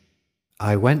carnation."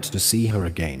 I went to see her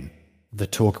again. The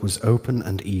talk was open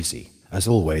and easy, as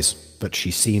always, but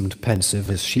she seemed pensive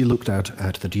as she looked out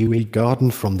at the dewy garden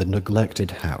from the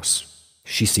neglected house.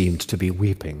 She seemed to be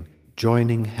weeping,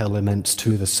 joining elements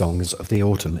to the songs of the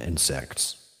autumn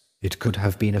insects. It could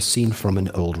have been a scene from an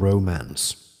old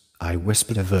romance. I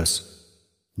whispered a verse.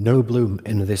 "No bloom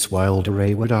in this wild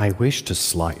array would I wish to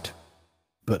slight.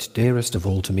 But dearest of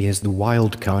all to me is the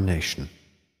wild carnation."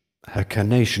 Her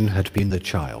carnation had been the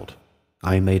child.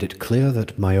 I made it clear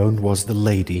that my own was the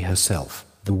lady herself,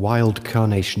 the wild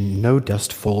carnation no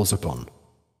dust falls upon.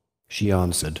 She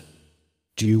answered,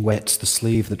 Dew wets the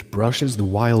sleeve that brushes the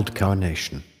wild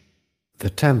carnation. The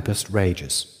tempest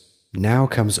rages. Now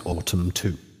comes autumn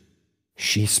too.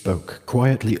 She spoke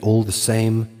quietly all the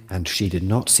same, and she did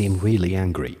not seem really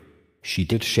angry. She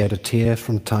did shed a tear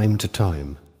from time to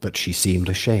time, but she seemed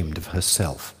ashamed of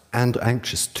herself, and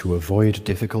anxious to avoid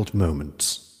difficult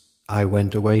moments. I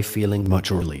went away feeling much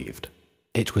relieved.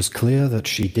 It was clear that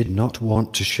she did not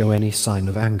want to show any sign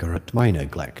of anger at my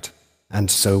neglect, and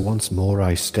so once more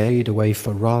I stayed away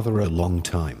for rather a long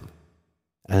time.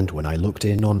 And when I looked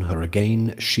in on her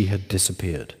again, she had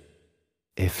disappeared.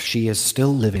 If she is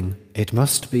still living, it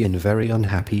must be in very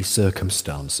unhappy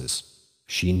circumstances.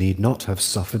 She need not have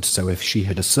suffered so if she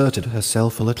had asserted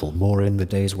herself a little more in the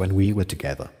days when we were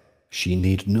together. She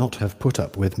need not have put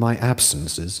up with my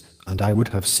absences, and I would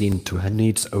have seen to her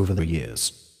needs over the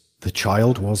years. The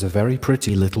child was a very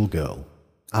pretty little girl.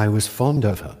 I was fond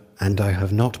of her, and I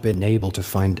have not been able to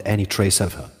find any trace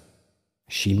of her.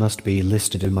 She must be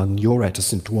listed among your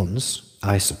reticent ones,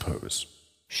 I suppose.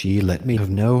 She let me have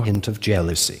no hint of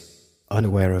jealousy.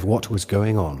 Unaware of what was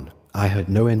going on, I had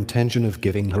no intention of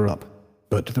giving her up.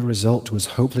 But the result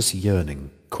was hopeless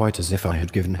yearning, quite as if I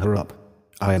had given her up.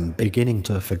 I am beginning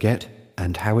to forget,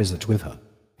 and how is it with her?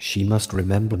 She must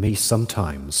remember me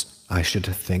sometimes, I should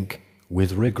think,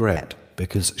 with regret,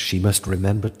 because she must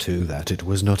remember too that it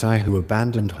was not I who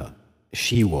abandoned her.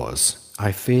 She was,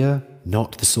 I fear,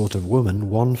 not the sort of woman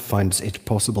one finds it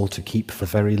possible to keep for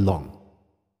very long.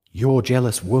 Your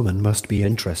jealous woman must be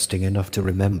interesting enough to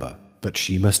remember, but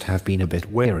she must have been a bit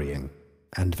wearying.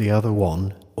 And the other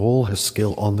one, all her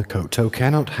skill on the koto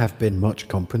cannot have been much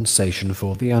compensation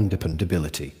for the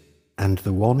undependability. And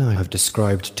the one I have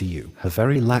described to you, her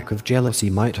very lack of jealousy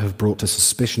might have brought a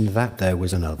suspicion that there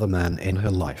was another man in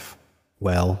her life.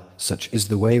 Well, such is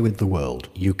the way with the world.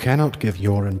 You cannot give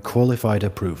your unqualified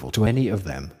approval to any of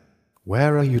them.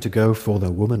 Where are you to go for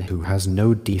the woman who has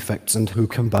no defects and who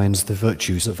combines the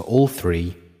virtues of all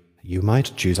three? You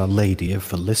might choose a lady of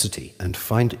felicity and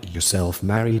find yourself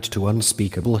married to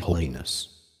unspeakable holiness.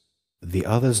 The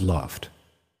others laughed.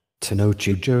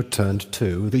 Tenochijo turned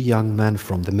to the young man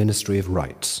from the Ministry of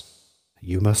Rights.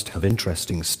 You must have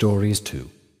interesting stories too.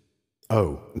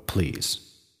 Oh, please.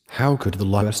 How could the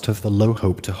lowest of the low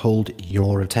hope to hold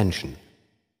your attention?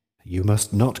 You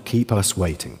must not keep us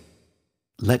waiting.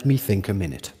 Let me think a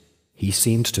minute. He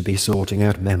seemed to be sorting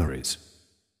out memories.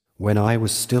 When I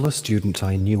was still a student,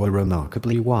 I knew a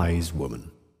remarkably wise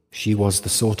woman. She was the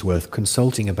sort worth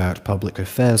consulting about public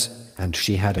affairs, and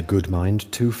she had a good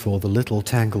mind too for the little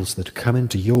tangles that come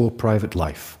into your private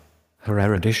life. Her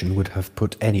erudition would have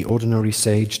put any ordinary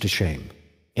sage to shame.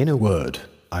 In a word,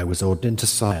 I was awed into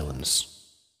silence.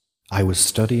 I was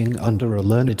studying under a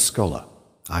learned scholar.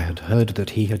 I had heard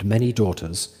that he had many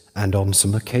daughters, and on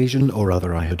some occasion or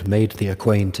other I had made the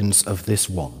acquaintance of this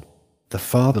one. The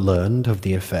father learned of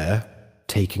the affair.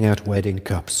 Taking out wedding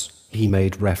cups, he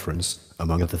made reference,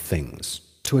 among other things,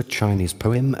 to a Chinese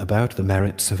poem about the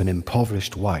merits of an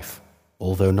impoverished wife.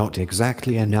 Although not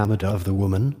exactly enamored of the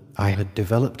woman, I had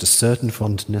developed a certain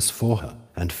fondness for her,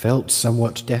 and felt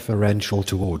somewhat deferential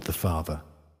toward the father.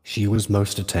 She was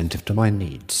most attentive to my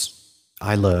needs.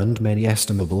 I learned many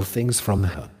estimable things from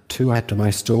her, to add to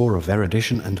my store of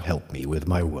erudition and help me with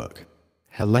my work.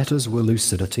 Her letters were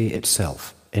lucidity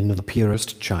itself, in the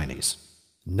purest Chinese.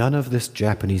 None of this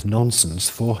Japanese nonsense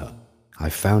for her. I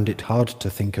found it hard to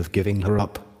think of giving her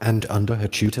up, and under her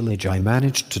tutelage I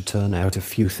managed to turn out a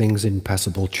few things in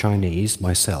passable Chinese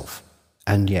myself.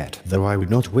 And yet, though I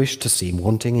would not wish to seem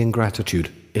wanting in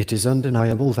gratitude, it is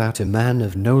undeniable that a man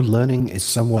of no learning is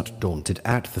somewhat daunted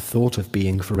at the thought of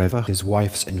being forever his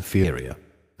wife's inferior.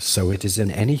 So it is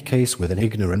in any case with an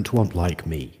ignorant one like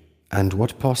me. And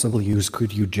what possible use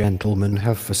could you gentlemen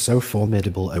have for so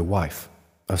formidable a wife?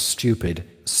 A stupid,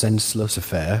 senseless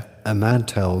affair, a man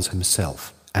tells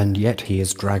himself, and yet he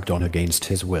is dragged on against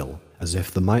his will, as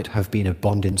if there might have been a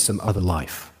bond in some other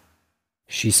life.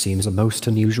 She seems a most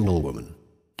unusual woman.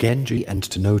 Genji and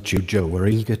Tenochijo were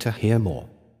eager to hear more.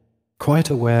 Quite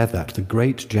aware that the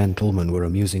great gentlemen were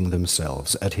amusing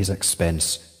themselves at his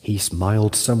expense, he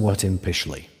smiled somewhat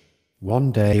impishly.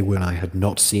 One day when I had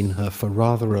not seen her for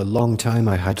rather a long time,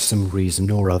 I had some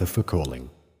reason or other for calling.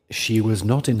 She was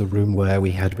not in the room where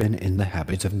we had been in the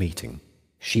habit of meeting.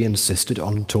 She insisted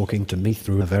on talking to me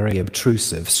through a very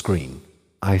obtrusive screen.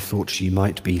 I thought she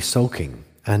might be sulking,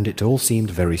 and it all seemed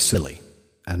very silly.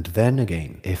 And then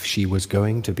again, if she was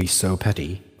going to be so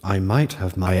petty, I might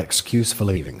have my excuse for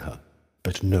leaving her.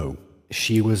 But no,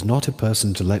 she was not a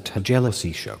person to let her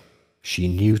jealousy show. She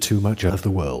knew too much of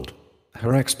the world.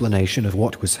 Her explanation of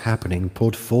what was happening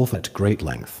poured forth at great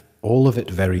length, all of it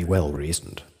very well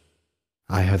reasoned.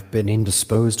 I have been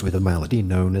indisposed with a malady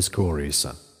known as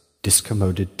coryza.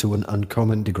 Discommoded to an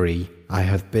uncommon degree, I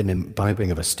have been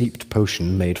imbibing of a steeped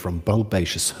potion made from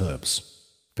bulbaceous herbs.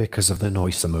 Because of the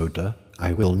noisome odor,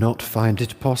 I will not find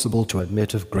it possible to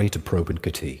admit of greater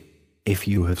propinquity. If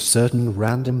you have certain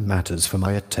random matters for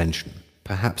my attention,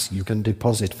 perhaps you can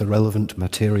deposit the relevant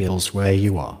materials where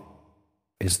you are.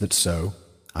 Is that so?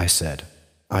 I said.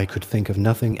 I could think of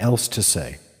nothing else to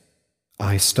say.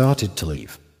 I started to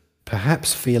leave.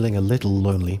 Perhaps feeling a little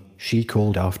lonely, she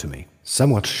called after me,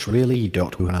 somewhat shrilly,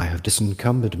 "When I have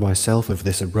disencumbered myself of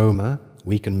this aroma,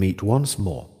 we can meet once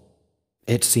more."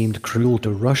 It seemed cruel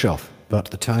to rush off, but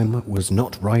the time was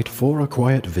not right for a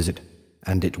quiet visit,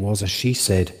 and it was as she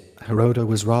said. Her odor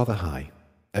was rather high.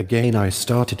 Again I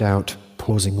started out,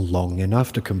 pausing long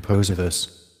enough to compose a verse.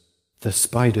 "The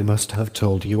spider must have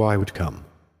told you I would come.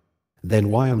 Then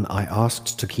why am I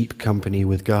asked to keep company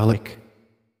with garlic?"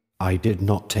 I did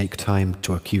not take time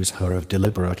to accuse her of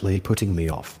deliberately putting me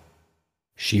off.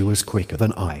 She was quicker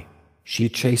than I. She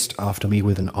chased after me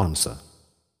with an answer.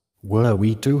 Were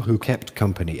we two who kept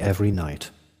company every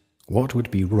night? What would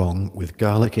be wrong with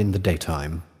garlic in the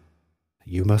daytime?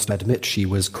 You must admit she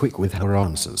was quick with her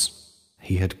answers.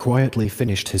 He had quietly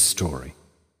finished his story.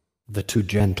 The two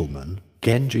gentlemen,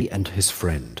 Genji and his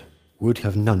friend, would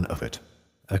have none of it.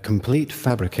 A complete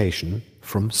fabrication,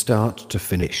 from start to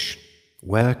finish.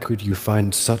 Where could you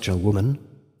find such a woman?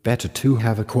 Better to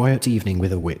have a quiet evening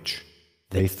with a witch.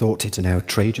 They thought it an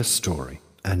outrageous story,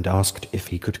 and asked if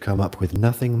he could come up with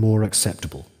nothing more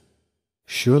acceptable.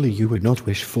 Surely you would not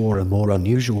wish for a more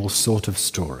unusual sort of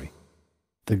story.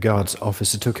 The guard's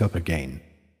officer took up again.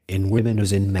 In women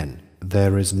as in men,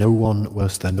 there is no one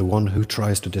worse than the one who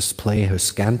tries to display her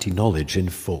scanty knowledge in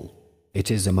full. It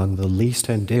is among the least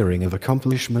endearing of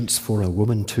accomplishments for a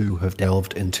woman to have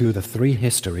delved into the 3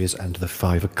 histories and the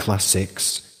 5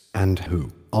 classics, and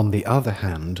who, on the other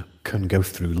hand, can go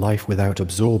through life without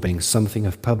absorbing something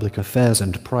of public affairs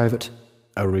and private.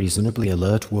 A reasonably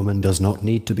alert woman does not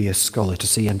need to be a scholar to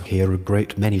see and hear a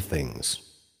great many things.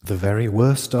 The very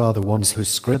worst are the ones who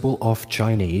scribble off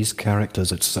Chinese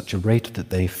characters at such a rate that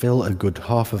they fill a good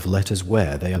half of letters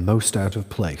where they are most out of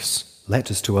place.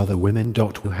 Letters to other women.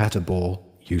 Who had a bore,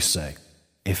 you say.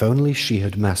 If only she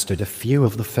had mastered a few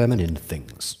of the feminine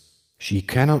things. She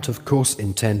cannot of course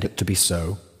intend it to be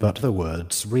so, but the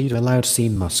words read aloud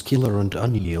seem muscular and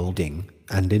unyielding,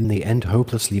 and in the end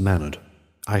hopelessly mannered.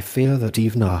 I fear that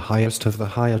even our highest of the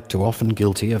high are too often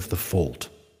guilty of the fault.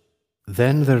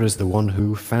 Then there is the one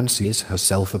who fancies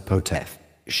herself a poetess.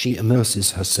 She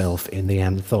immerses herself in the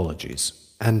anthologies,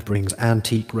 and brings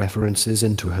antique references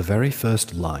into her very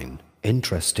first line,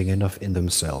 interesting enough in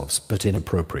themselves but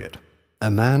inappropriate. A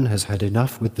man has had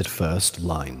enough with that first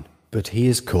line, but he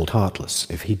is called heartless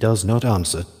if he does not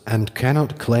answer, and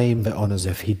cannot claim the honors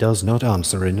if he does not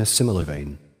answer in a similar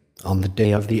vein. On the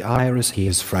day of the iris he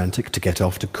is frantic to get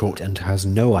off to court and has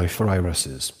no eye for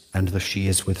irises, and the she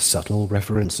is with subtle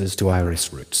references to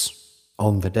iris roots.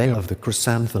 On the day of the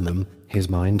chrysanthemum, his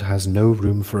mind has no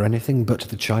room for anything but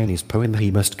the Chinese poem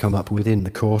he must come up with in the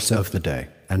course of the day,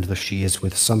 and the she is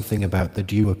with something about the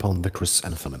dew upon the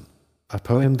chrysanthemum. A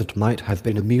poem that might have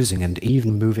been amusing and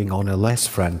even moving on a less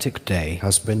frantic day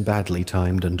has been badly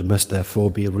timed and must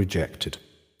therefore be rejected.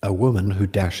 A woman who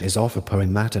dashes off a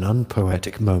poem at an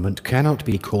unpoetic moment cannot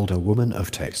be called a woman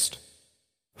of taste.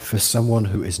 For someone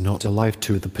who is not alive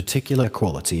to the particular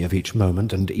quality of each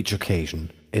moment and each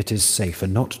occasion, it is safer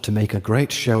not to make a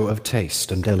great show of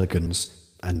taste and elegance,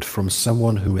 and from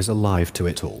someone who is alive to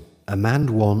it all, a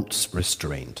man wants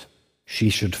restraint. She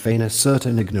should feign a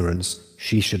certain ignorance,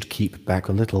 she should keep back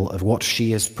a little of what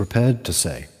she is prepared to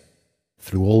say.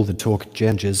 Through all the talk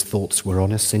Genji's thoughts were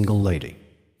on a single lady.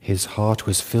 His heart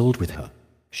was filled with her.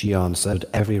 She answered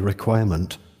every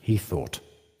requirement, he thought.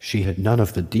 She had none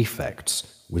of the defects,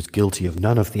 was guilty of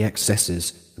none of the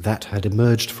excesses, that had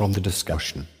emerged from the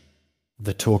discussion.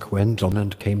 The talk went on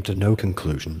and came to no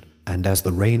conclusion, and as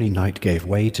the rainy night gave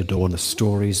way to dawn the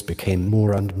stories became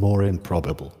more and more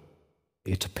improbable.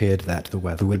 It appeared that the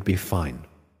weather would be fine.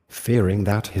 Fearing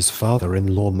that his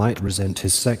father-in-law might resent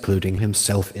his secluding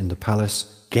himself in the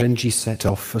palace, Genji set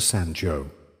off for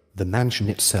Sanjo. The mansion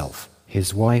itself,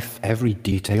 his wife, every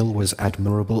detail was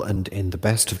admirable and in the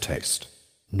best of taste.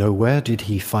 Nowhere did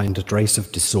he find a trace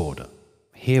of disorder.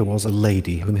 Here was a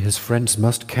lady whom his friends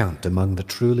must count among the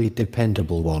truly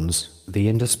dependable ones, the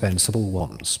indispensable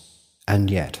ones.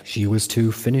 And yet she was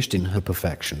too finished in her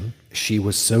perfection, she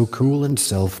was so cool and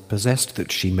self-possessed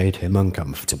that she made him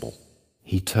uncomfortable.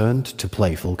 He turned to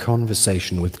playful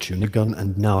conversation with Chunigun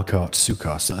and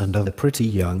Nakatsukasa and other pretty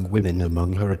young women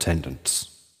among her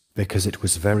attendants. Because it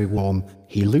was very warm,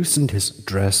 he loosened his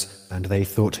dress, and they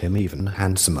thought him even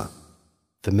handsomer.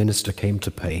 The minister came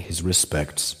to pay his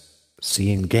respects.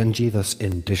 Seeing Genji thus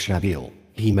in dishabille,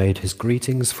 he made his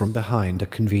greetings from behind a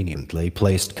conveniently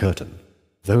placed curtain.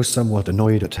 Though somewhat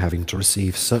annoyed at having to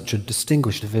receive such a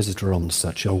distinguished visitor on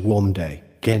such a warm day,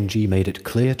 Genji made it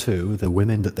clear to the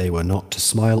women that they were not to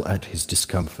smile at his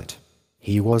discomfort.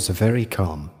 He was a very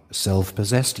calm,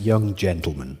 self-possessed young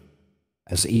gentleman.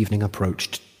 As evening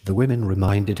approached, the women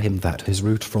reminded him that his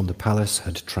route from the palace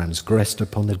had transgressed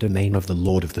upon the domain of the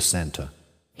Lord of the Center.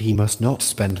 He must not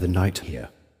spend the night here.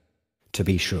 To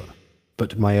be sure.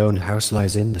 But my own house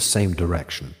lies in the same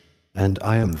direction, and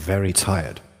I am very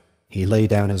tired. He lay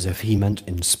down as if he meant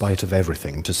in spite of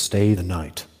everything to stay the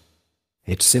night.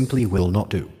 It simply will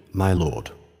not do, my lord.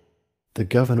 The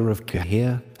governor of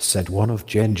Kahir, said one of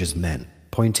Genji's men,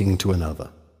 pointing to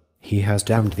another. He has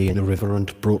dammed the inner river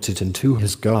and brought it into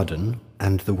his garden,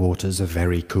 and the waters are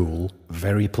very cool,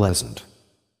 very pleasant.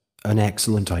 An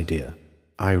excellent idea.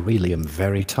 I really am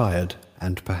very tired,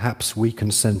 and perhaps we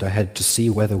can send ahead to see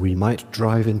whether we might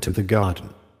drive into the garden.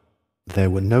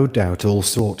 There were no doubt all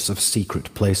sorts of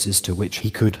secret places to which he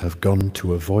could have gone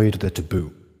to avoid the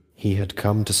taboo. He had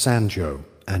come to Sanjo,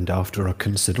 and after a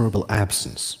considerable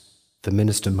absence, the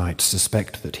minister might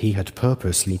suspect that he had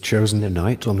purposely chosen a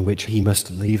night on which he must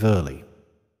leave early.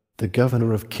 The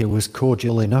governor of Ki was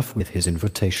cordial enough with his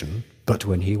invitation, but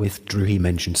when he withdrew he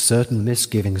mentioned certain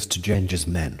misgivings to Genji's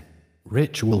men.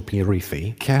 Ritual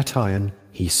purification,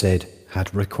 he said,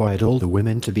 had required all the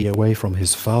women to be away from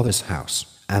his father's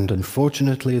house, and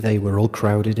unfortunately they were all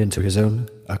crowded into his own,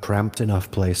 a cramped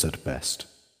enough place at best.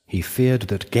 He feared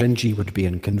that Genji would be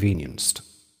inconvenienced.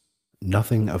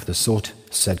 Nothing of the sort,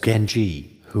 said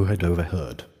Genji, who had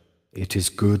overheard. It is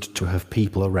good to have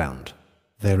people around.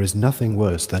 There is nothing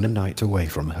worse than a night away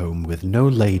from home with no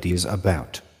ladies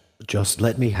about. Just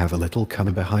let me have a little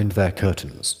come behind their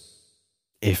curtains.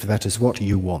 If that is what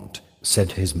you want,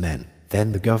 said his men,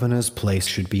 then the governor's place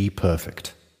should be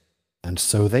perfect. And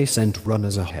so they sent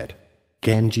runners ahead.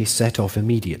 Genji set off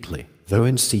immediately, though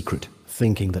in secret,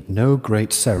 thinking that no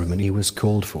great ceremony was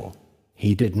called for.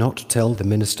 He did not tell the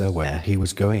minister where he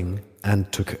was going, and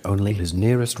took only his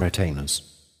nearest retainers.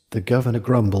 The governor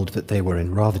grumbled that they were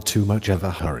in rather too much of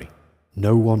a hurry.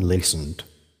 No one listened.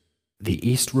 The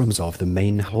east rooms of the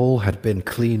main hall had been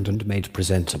cleaned and made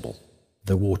presentable.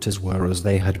 The waters were as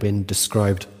they had been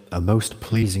described, a most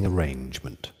pleasing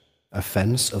arrangement. A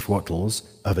fence of wattles,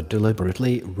 of a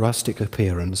deliberately rustic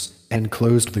appearance,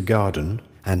 enclosed the garden,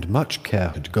 and much care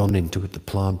had gone into the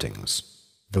plantings.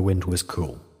 The wind was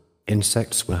cool.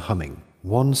 Insects were humming,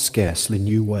 one scarcely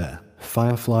knew where.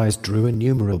 Fireflies drew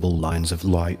innumerable lines of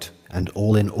light, and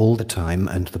all in all the time,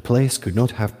 and the place could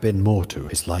not have been more to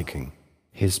his liking.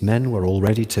 His men were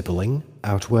already tippling,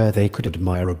 out where they could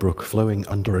admire a brook flowing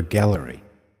under a gallery.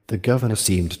 The governor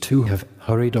seemed to have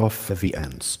hurried off for the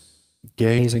ants.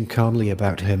 Gazing calmly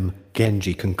about him,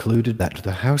 Genji concluded that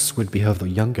the house would be of the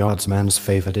young guardsman's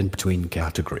favored in-between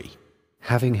category.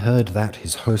 Having heard that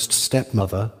his host's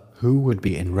stepmother, who would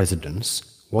be in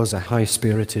residence, was a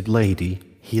high-spirited lady,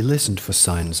 he listened for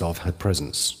signs of her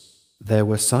presence. There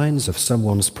were signs of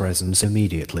someone's presence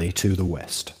immediately to the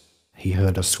west. He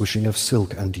heard a swishing of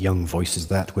silk and young voices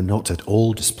that were not at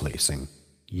all displeasing.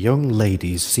 Young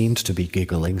ladies seemed to be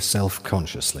giggling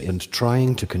self-consciously and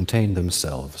trying to contain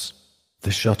themselves. The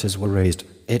shutters were raised,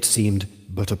 it seemed,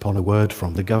 but upon a word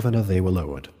from the governor they were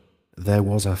lowered. There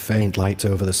was a faint light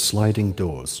over the sliding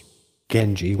doors.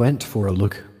 Genji went for a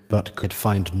look, but could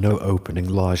find no opening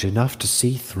large enough to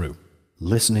see through.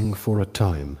 Listening for a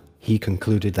time, he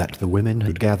concluded that the women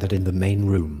had gathered in the main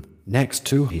room, next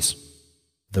to his.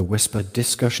 The whispered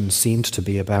discussion seemed to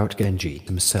be about Genji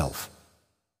himself.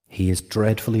 He is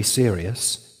dreadfully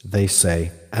serious, they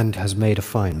say, and has made a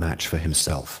fine match for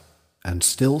himself. And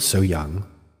still so young.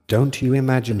 Don't you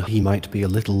imagine he might be a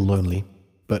little lonely?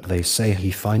 But they say he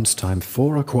finds time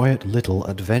for a quiet little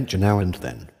adventure now and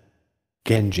then.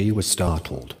 Genji was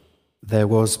startled. There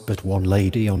was but one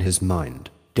lady on his mind,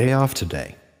 day after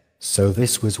day. So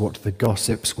this was what the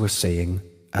gossips were saying,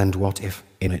 and what if,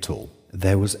 in it all,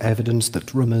 there was evidence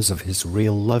that rumors of his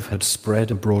real love had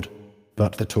spread abroad?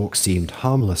 But the talk seemed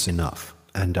harmless enough,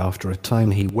 and after a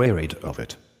time he wearied of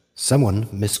it. Someone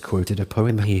misquoted a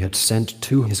poem he had sent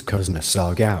to his cousin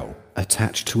Asagao,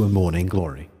 attached to a Morning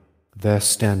Glory. Their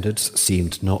standards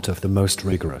seemed not of the most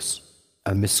rigorous.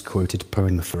 A misquoted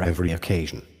poem for every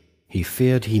occasion. He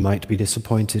feared he might be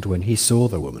disappointed when he saw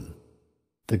the woman.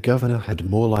 The governor had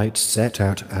more lights set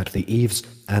out at the eaves,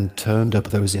 and turned up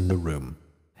those in the room.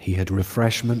 He had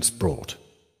refreshments brought.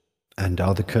 "And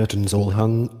are the curtains all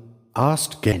hung?"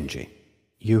 asked Genji.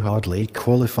 "You hardly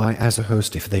qualify as a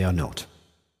host if they are not."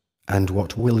 "And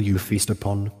what will you feast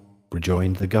upon?"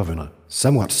 rejoined the governor,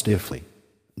 somewhat stiffly.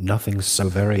 "Nothing so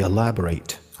very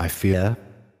elaborate, I fear."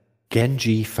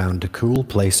 Genji found a cool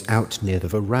place out near the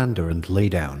veranda and lay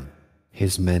down.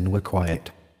 His men were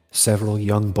quiet. Several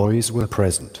young boys were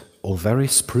present, all very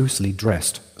sprucely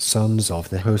dressed, sons of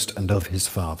the host and of his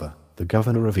father, the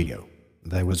governor of Iyo.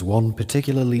 There was one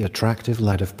particularly attractive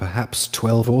lad of perhaps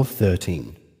 12 or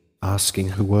 13.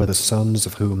 Asking who were the sons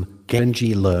of whom,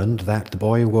 Genji learned that the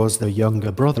boy was the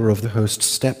younger brother of the host's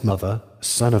stepmother,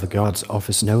 son of a guard's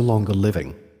office no longer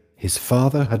living. His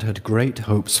father had had great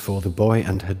hopes for the boy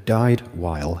and had died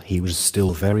while he was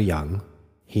still very young.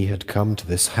 He had come to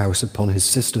this house upon his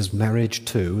sister's marriage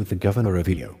to the governor of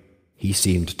Iyo. He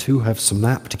seemed to have some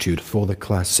aptitude for the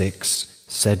classics,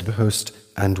 said the host,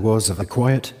 and was of a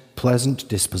quiet, pleasant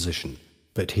disposition.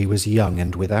 But he was young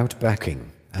and without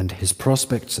backing, and his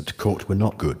prospects at court were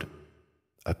not good.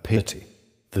 "A pity.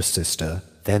 The sister,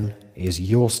 then, is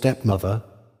your stepmother?"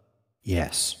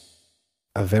 "Yes."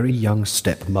 "A very young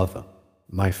stepmother.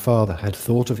 My father had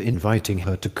thought of inviting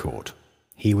her to court.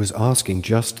 He was asking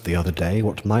just the other day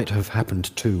what might have happened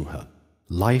to her.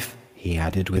 Life," he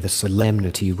added with a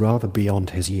solemnity rather beyond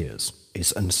his years,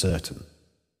 "is uncertain.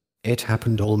 It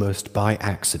happened almost by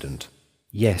accident.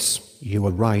 Yes, you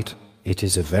are right, it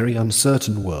is a very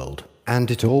uncertain world,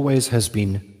 and it always has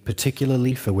been,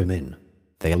 particularly for women.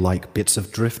 They are like bits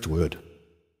of driftwood.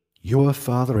 Your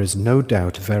father is no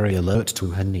doubt very alert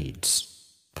to her needs.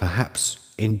 Perhaps,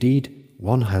 indeed,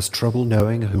 one has trouble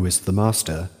knowing who is the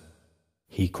master.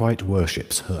 He quite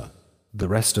worships her. The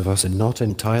rest of us are not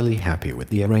entirely happy with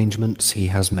the arrangements he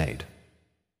has made.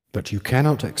 But you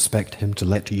cannot expect him to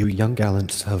let you young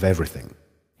gallants have everything.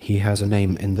 He has a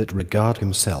name in that regard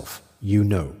himself, you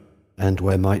know. And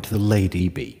where might the lady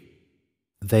be?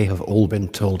 They have all been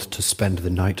told to spend the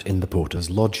night in the porter's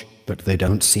lodge, but they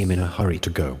don't seem in a hurry to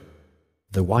go."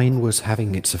 The wine was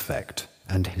having its effect,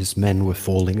 and his men were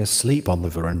falling asleep on the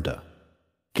veranda.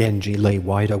 Genji lay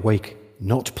wide awake,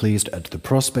 not pleased at the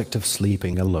prospect of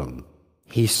sleeping alone.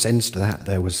 He sensed that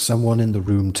there was someone in the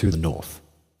room to the north.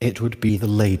 It would be the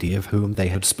lady of whom they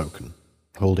had spoken.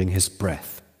 Holding his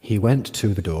breath, he went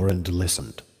to the door and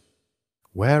listened.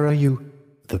 "Where are you?"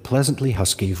 The pleasantly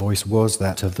husky voice was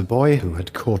that of the boy who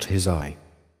had caught his eye.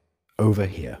 "Over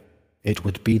here." It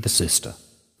would be the sister.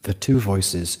 The two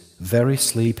voices, very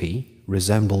sleepy,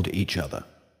 resembled each other.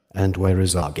 "And where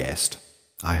is our guest?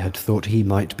 I had thought he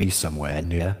might be somewhere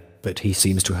near, but he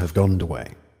seems to have gone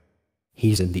away."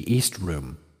 "He's in the east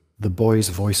room." The boy's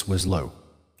voice was low.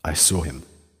 "I saw him.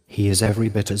 He is every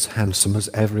bit as handsome as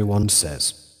everyone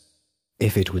says.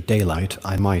 If it were daylight,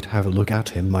 I might have a look at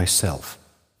him myself."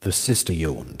 The sister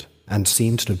yawned, and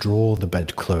seemed to draw the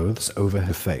bedclothes over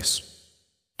her face.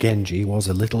 Genji was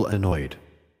a little annoyed.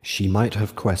 She might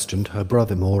have questioned her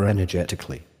brother more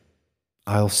energetically.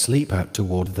 "I'll sleep out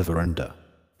toward the veranda.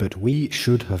 But we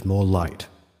should have more light."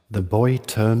 The boy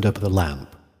turned up the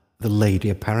lamp. The lady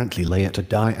apparently lay at a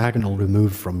diagonal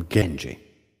remove from Genji.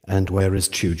 "And where is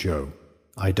Chujo?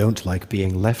 I don't like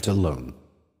being left alone."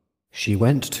 "She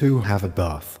went to have a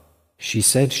bath. She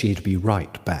said she'd be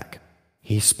right back."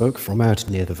 He spoke from out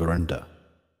near the veranda.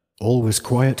 All was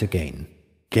quiet again.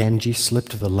 Genji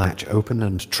slipped the latch open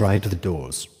and tried the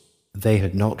doors. They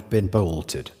had not been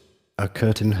bolted. A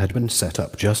curtain had been set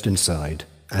up just inside,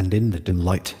 and in the dim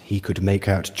light he could make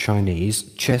out Chinese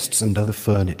chests and other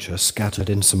furniture scattered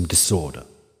in some disorder.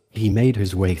 He made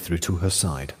his way through to her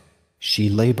side. She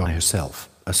lay by herself,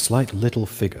 a slight little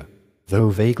figure. Though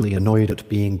vaguely annoyed at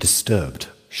being disturbed,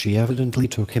 she evidently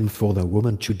took him for the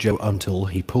woman Chujo until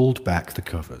he pulled back the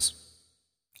covers.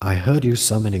 "I heard you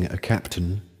summoning a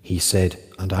captain," he said,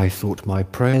 "and I thought my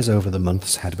prayers over the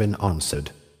months had been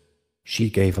answered." She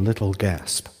gave a little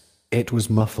gasp. It was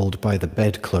muffled by the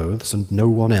bedclothes and no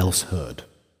one else heard.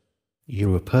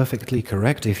 "You are perfectly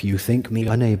correct if you think me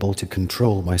unable to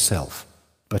control myself.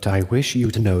 But I wish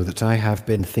you to know that I have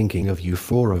been thinking of you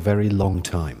for a very long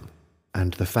time.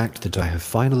 And the fact that I have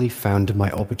finally found my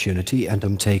opportunity and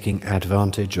am taking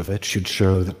advantage of it should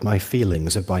show that my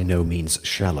feelings are by no means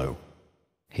shallow."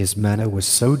 His manner was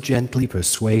so gently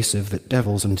persuasive that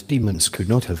devils and demons could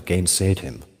not have gainsaid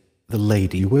him. The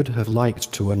lady would have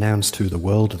liked to announce to the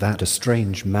world that a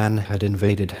strange man had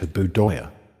invaded her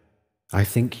boudoir. "I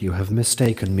think you have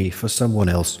mistaken me for someone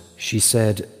else," she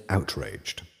said,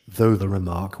 outraged, though the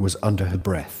remark was under her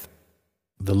breath.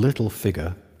 The little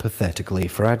figure, pathetically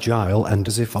fragile and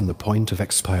as if on the point of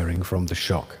expiring from the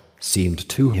shock, seemed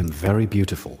to him very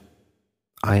beautiful.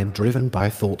 I am driven by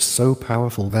thoughts so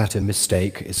powerful that a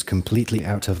mistake is completely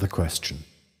out of the question.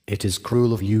 It is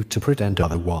cruel of you to pretend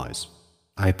otherwise.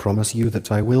 I promise you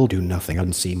that I will do nothing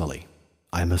unseemly.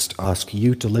 I must ask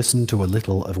you to listen to a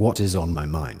little of what is on my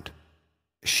mind.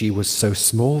 She was so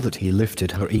small that he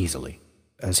lifted her easily.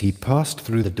 As he passed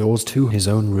through the doors to his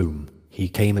own room, he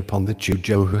came upon the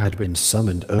Chujo who had been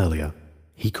summoned earlier.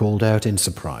 He called out in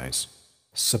surprise.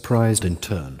 Surprised in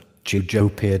turn, Chujo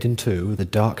peered into the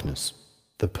darkness.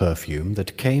 The perfume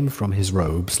that came from his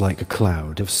robes like a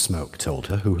cloud of smoke told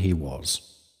her who he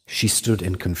was. She stood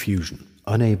in confusion,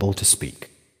 unable to speak.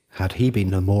 Had he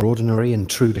been a more ordinary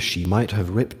intruder, she might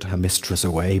have ripped her mistress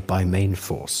away by main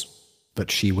force.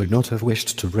 But she would not have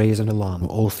wished to raise an alarm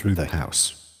all through the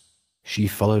house. She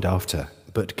followed after,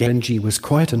 but Genji was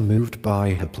quite unmoved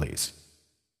by her pleas.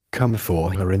 "Come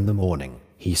for her in the morning,"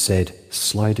 he said,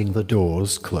 sliding the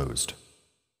doors closed.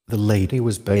 The lady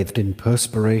was bathed in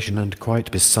perspiration and quite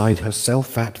beside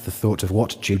herself at the thought of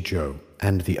what Chujo,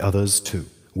 and the others too,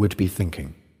 would be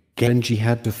thinking. Genji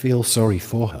had to feel sorry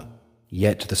for her.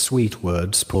 Yet the sweet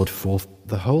words poured forth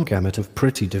the whole gamut of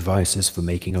pretty devices for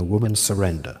making a woman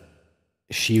surrender.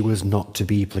 She was not to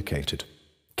be placated.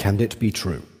 "Can it be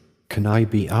true? Can I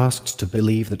be asked to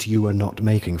believe that you are not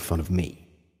making fun of me?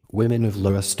 Women of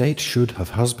low estate should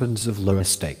have husbands of low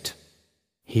estate."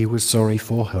 He was sorry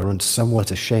for her and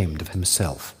somewhat ashamed of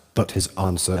himself, but his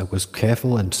answer was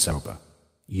careful and sober.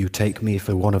 "You take me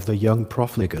for one of the young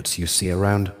profligates you see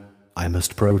around. I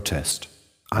must protest.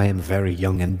 I am very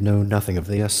young and know nothing of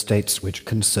the estates which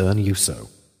concern you, so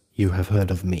you have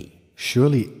heard of me,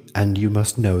 surely, and you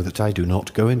must know that I do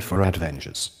not go in for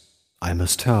adventures. I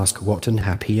must ask, what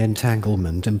unhappy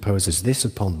entanglement imposes this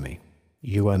upon me?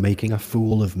 You are making a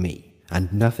fool of me,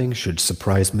 and nothing should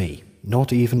surprise me,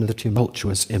 not even the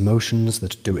tumultuous emotions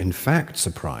that do in fact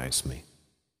surprise me."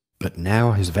 But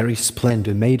now his very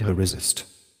splendor made her resist.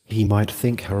 He might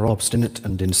think her obstinate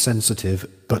and insensitive,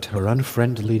 but her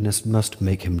unfriendliness must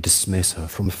make him dismiss her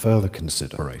from further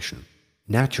consideration.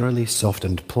 Naturally soft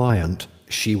and pliant,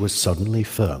 she was suddenly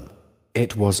firm.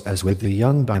 It was as with the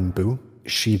young bamboo,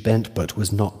 she bent but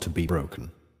was not to be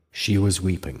broken. She was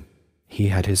weeping. He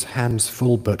had his hands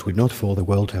full but would not for the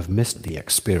world have missed the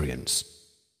experience.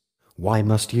 "Why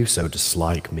must you so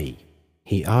dislike me?"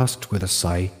 he asked with a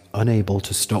sigh, unable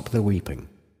to stop the weeping.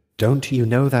 "Don't you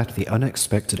know that the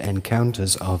unexpected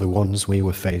encounters are the ones we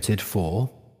were fated for?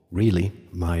 Really,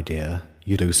 my dear,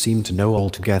 you do seem to know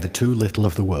altogether too little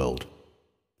of the world."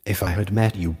 "If I had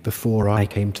met you before I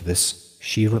came to this,"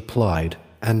 she replied,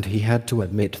 and he had to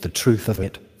admit the truth of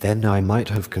it, "then I might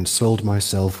have consoled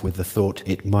myself with the thought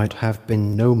it might have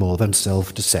been no more than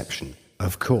self-deception.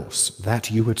 Of course, that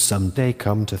you would someday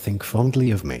come to think fondly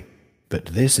of me. But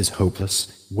this is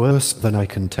hopeless, worse than I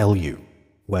can tell you.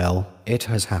 Well, it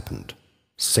has happened.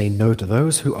 Say no to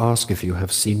those who ask if you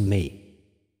have seen me."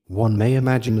 One may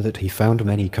imagine that he found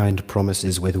many kind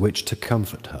promises with which to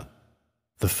comfort her.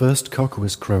 The first cock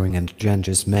was crowing and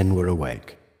Genji's men were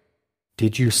awake.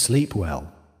 "Did you sleep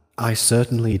well?" "I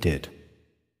certainly did."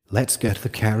 "Let's get the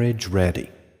carriage ready."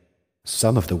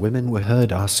 Some of the women were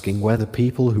heard asking whether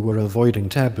people who were avoiding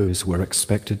taboos were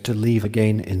expected to leave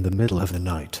again in the middle of the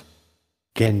night.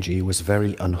 Genji was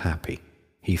very unhappy.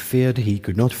 He feared he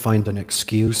could not find an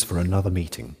excuse for another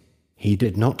meeting. He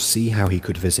did not see how he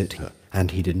could visit her,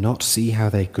 and he did not see how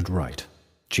they could write.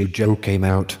 Chujo came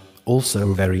out,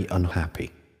 also very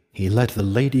unhappy. He let the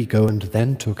lady go and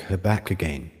then took her back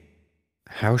again.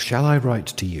 "How shall I write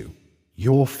to you?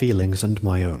 Your feelings and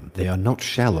my own, they are not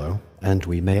shallow, and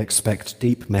we may expect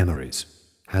deep memories.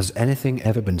 Has anything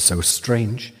ever been so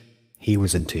strange?" He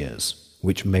was in tears,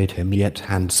 which made him yet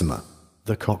handsomer.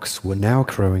 The cocks were now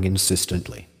crowing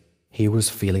insistently. He was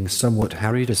feeling somewhat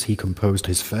harried as he composed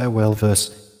his farewell verse.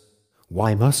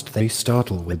 "Why must they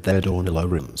startle with their dawn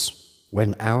alarums,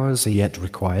 when hours are yet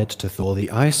required to thaw the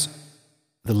ice?"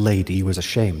 The lady was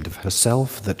ashamed of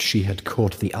herself that she had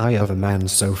caught the eye of a man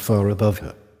so far above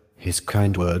her. His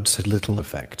kind words had little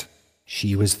effect.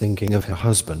 She was thinking of her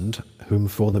husband, whom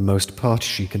for the most part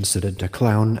she considered a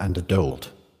clown and a dolt.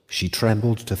 She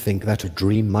trembled to think that a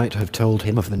dream might have told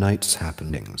him of the night's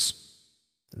happenings.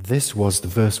 This was the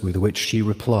verse with which she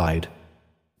replied,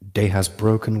 "Day has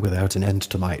broken without an end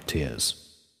to my tears.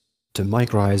 To my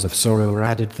cries of sorrow are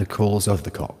added the calls of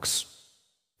the cocks."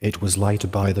 It was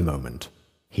light by the moment.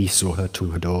 He saw her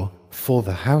to her door, for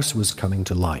the house was coming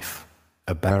to life.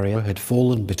 A barrier had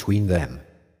fallen between them.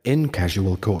 In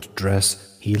casual court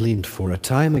dress, he leaned for a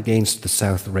time against the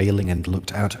south railing and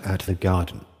looked out at the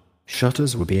garden.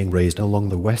 Shutters were being raised along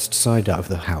the west side of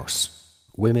the house.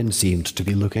 Women seemed to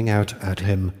be looking out at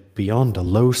him, beyond a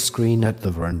low screen at the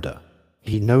veranda.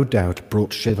 He no doubt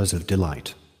brought shivers of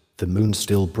delight. The moon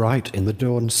still bright in the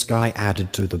dawn sky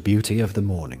added to the beauty of the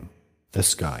morning. The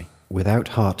sky, without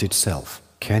heart itself,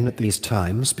 can at these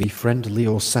times be friendly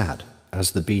or sad,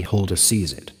 as the beholder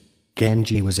sees it.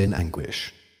 Genji was in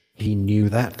anguish. He knew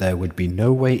that there would be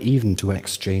no way even to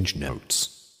exchange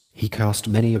notes. He cast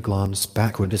many a glance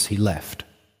backward as he left.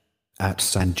 At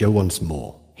Sanjo once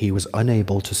more, he was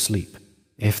unable to sleep.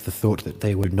 If the thought that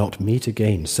they would not meet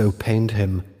again so pained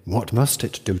him, what must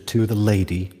it do to the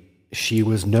lady? She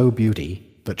was no beauty,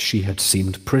 but she had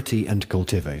seemed pretty and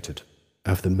cultivated.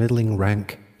 Of the middling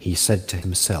rank, he said to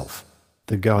himself.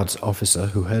 The guards officer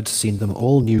who had seen them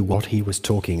all knew what he was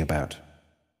talking about.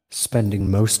 Spending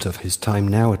most of his time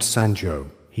now at Sanjo,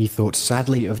 he thought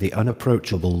sadly of the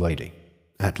unapproachable lady.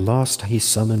 At last he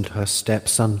summoned her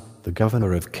stepson, the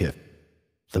governor of Kiev.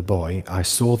 The boy I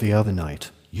saw the other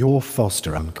night, your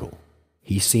foster uncle.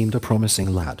 He seemed a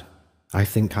promising lad. I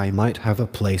think I might have a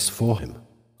place for him.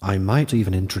 I might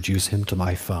even introduce him to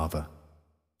my father.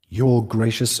 Your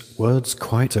gracious words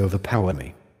quite overpower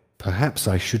me. Perhaps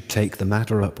I should take the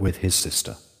matter up with his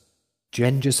sister.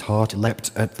 Genji's heart leapt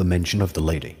at the mention of the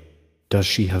lady. Does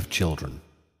she have children?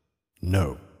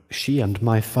 No. She and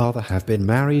my father have been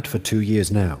married for 2 years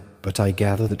now, but I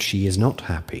gather that she is not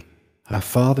happy. Her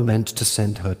father meant to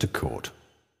send her to court.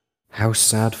 How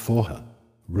sad for her.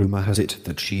 Rumor has it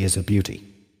that she is a beauty.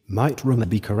 Might rumor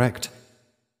be correct?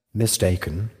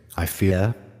 Mistaken, I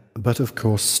fear, but of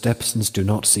course stepsons do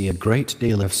not see a great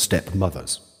deal of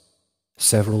stepmothers.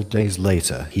 Several days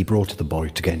later he brought the boy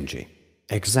to Genji.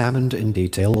 Examined in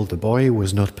detail, the boy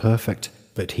was not perfect,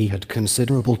 but he had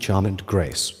considerable charm and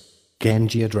grace.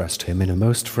 Genji addressed him in a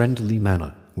most friendly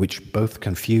manner, which both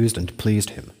confused and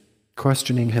pleased him.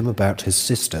 Questioning him about his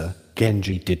sister,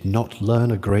 Genji did not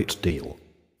learn a great deal.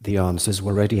 The answers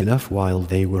were ready enough while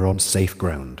they were on safe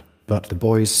ground, but the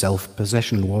boy's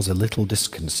self-possession was a little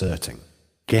disconcerting.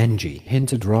 Genji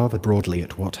hinted rather broadly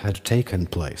at what had taken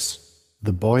place.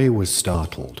 The boy was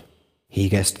startled. He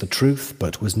guessed the truth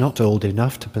but was not old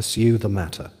enough to pursue the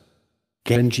matter.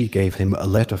 Genji gave him a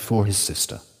letter for his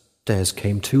sister. Tears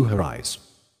came to her eyes.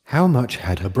 How much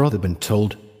had her brother been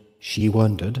told? She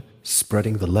wondered,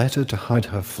 spreading the letter to hide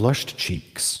her flushed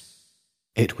cheeks.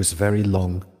 It was very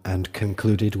long, and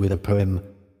concluded with a poem.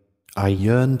 I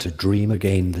yearn to dream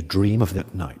again the dream of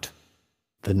that night.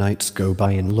 The nights go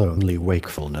by in lonely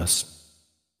wakefulness.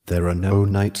 There are no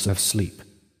nights of sleep.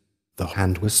 The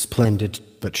hand was splendid,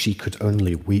 but she could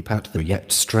only weep at the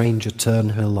yet stranger turn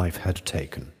her life had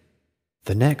taken.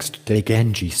 The next day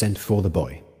Genji sent for the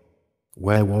boy.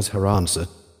 Where was her answer?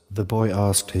 The boy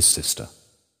asked his sister.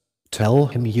 Tell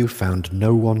him you found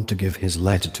no one to give his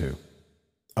letter to.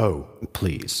 Oh,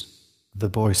 please. The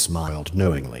boy smiled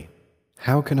knowingly.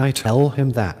 How can I tell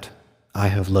him that? I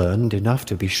have learned enough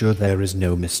to be sure there is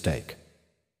no mistake.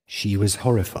 She was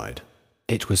horrified.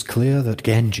 It was clear that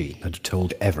Genji had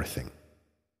told everything.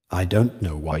 I don't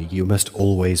know why you must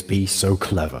always be so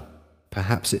clever.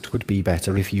 Perhaps it would be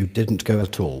better if you didn't go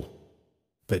at all.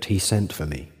 But he sent for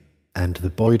me, and the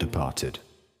boy departed.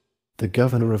 The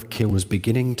governor of Kiev was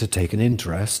beginning to take an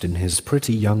interest in his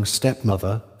pretty young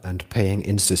stepmother and paying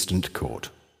insistent court.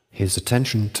 His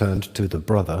attention turned to the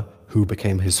brother, who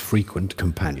became his frequent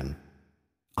companion.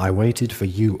 I waited for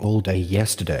you all day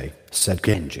yesterday, said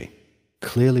Genji.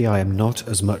 Clearly I am not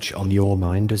as much on your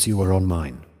mind as you were on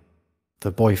mine.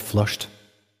 The boy flushed.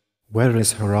 Where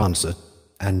is her answer?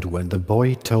 And when the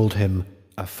boy told him,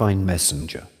 a fine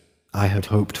messenger. I had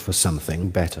hoped for something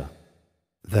better.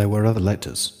 There were other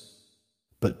letters.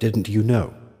 But didn't you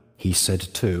know? He said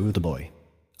to the boy.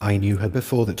 I knew her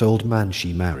before that old man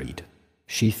she married.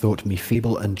 She thought me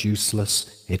feeble and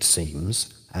useless, it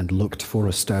seems, and looked for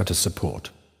a stouter support.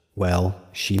 Well,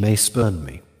 she may spurn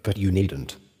me, but you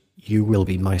needn't. You will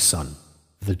be my son.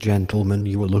 The gentleman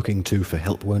you were looking to for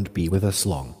help won't be with us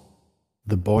long.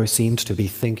 The boy seemed to be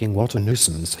thinking what a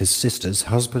nuisance his sister's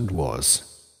husband was.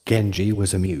 Genji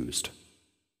was amused.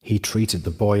 He treated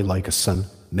the boy like a son,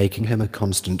 making him a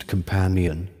constant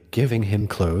companion, giving him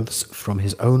clothes from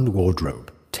his own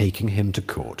wardrobe, taking him to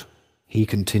court. He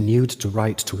continued to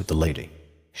write to the lady.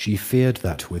 She feared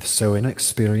that with so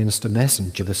inexperienced a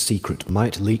messenger the secret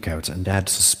might leak out and add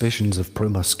suspicions of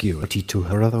promiscuity to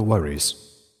her other worries.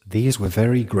 These were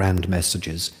very grand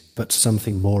messages, but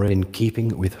something more in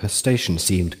keeping with her station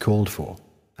seemed called for.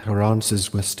 Her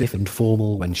answers were stiff and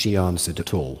formal when she answered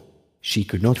at all. She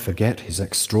could not forget his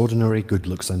extraordinary good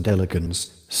looks and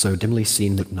elegance, so dimly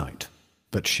seen that night.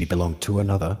 But she belonged to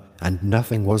another, and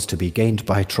nothing was to be gained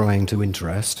by trying to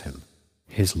interest him.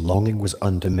 His longing was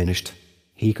undiminished.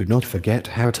 He could not forget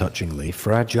how touchingly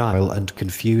fragile and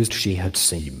confused she had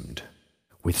seemed.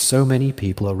 With so many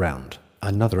people around,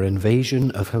 another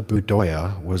invasion of her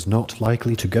boudoir was not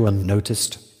likely to go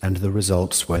unnoticed, and the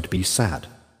results would be sad.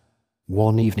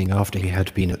 One evening after he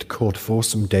had been at court for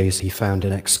some days, he found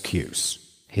an excuse.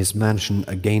 His mansion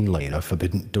again lay in a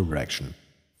forbidden direction.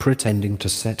 Pretending to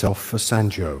set off for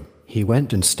Sanjo, he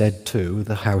went instead to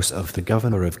the house of the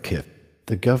governor of Kif.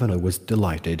 The governor was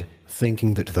delighted,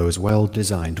 thinking that those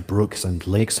well-designed brooks and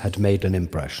lakes had made an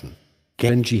impression.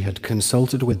 Genji had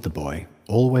consulted with the boy,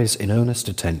 always in earnest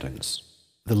attendance.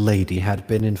 The lady had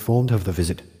been informed of the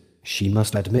visit. She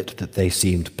must admit that they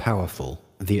seemed powerful,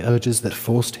 the urges that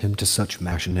forced him to such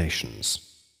machinations.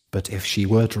 But if she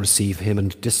were to receive him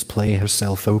and display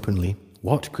herself openly,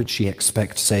 what could she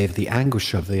expect save the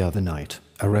anguish of the other night,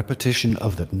 a repetition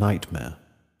of that nightmare?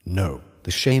 No,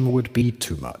 the shame would be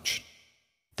too much.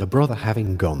 The brother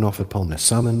having gone off upon a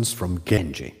summons from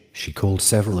Genji, she called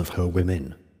several of her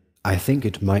women. I think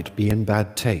it might be in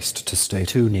bad taste to stay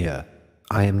too near.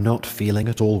 I am not feeling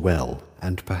at all well,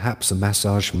 and perhaps a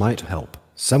massage might help,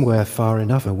 somewhere far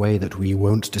enough away that we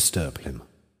won't disturb him.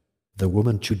 The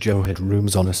woman Chujo had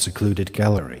rooms on a secluded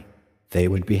gallery. They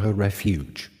would be her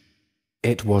refuge.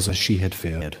 It was as she had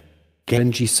feared.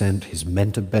 Genji sent his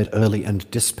men to bed early and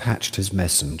dispatched his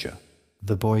messenger.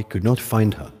 The boy could not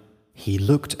find her. He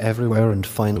looked everywhere and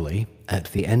finally,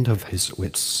 at the end of his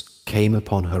wits, came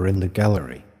upon her in the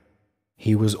gallery.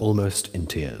 He was almost in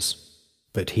tears.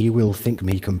 But he will think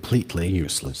me completely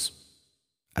useless.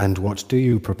 And what do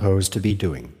you propose to be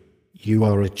doing? You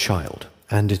are a child,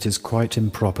 and it is quite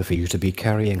improper for you to be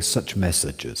carrying such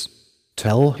messages.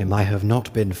 Tell him I have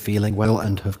not been feeling well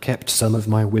and have kept some of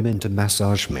my women to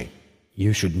massage me.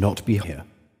 You should not be here.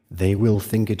 They will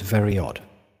think it very odd.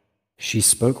 She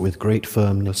spoke with great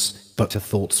firmness, but her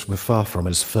thoughts were far from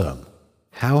as firm.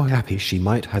 How happy she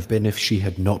might have been if she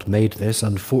had not made this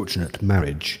unfortunate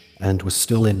marriage, and was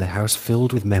still in the house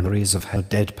filled with memories of her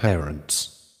dead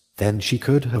parents. Then she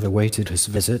could have awaited his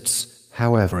visits,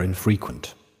 however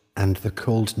infrequent. And the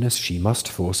coldness she must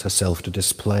force herself to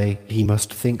display, he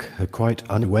must think her quite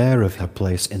unaware of her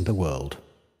place in the world.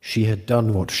 She had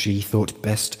done what she thought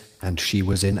best, and she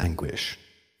was in anguish.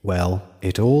 Well,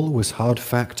 it all was hard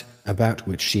fact, about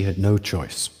which she had no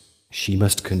choice. She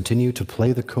must continue to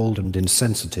play the cold and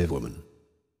insensitive woman.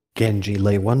 Genji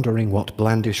lay wondering what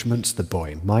blandishments the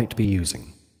boy might be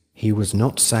using. He was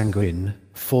not sanguine,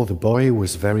 for the boy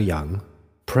was very young.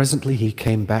 Presently he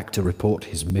came back to report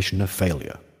his mission a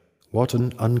failure. What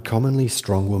an uncommonly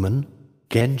strong woman.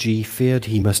 Genji feared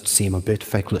he must seem a bit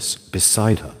feckless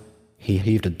beside her. He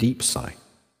heaved a deep sigh.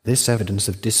 This evidence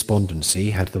of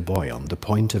despondency had the boy on the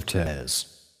point of tears.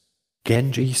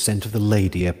 Genji sent the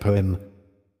lady a poem.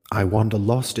 I wander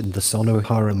lost in the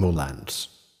Sonohara moorlands,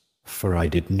 for I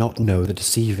did not know the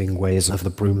deceiving ways of the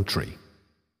broom tree.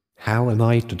 How am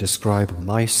I to describe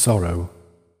my sorrow?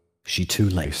 She too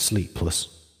lay sleepless.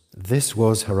 This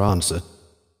was her answer.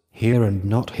 Here and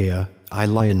not here, I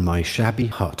lie in my shabby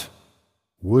hut.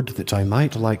 Would that I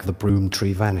might like the broom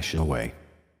tree vanish away.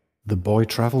 The boy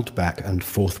travelled back and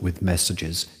forth with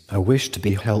messages, a wish to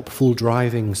be helpful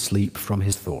driving sleep from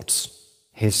his thoughts.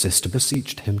 His sister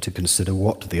beseeched him to consider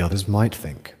what the others might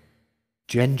think.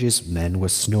 Genji's men were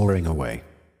snoring away.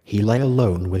 He lay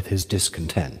alone with his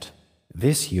discontent.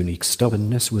 This unique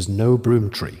stubbornness was no broom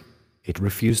tree. It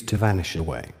refused to vanish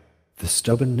away. The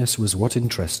stubbornness was what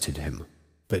interested him.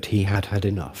 But he had had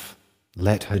enough.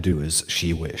 Let her do as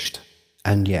she wished.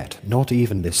 And yet, not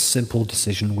even this simple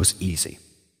decision was easy.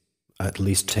 At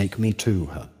least take me to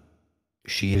her.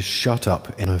 She is shut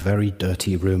up in a very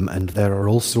dirty room and there are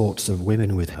all sorts of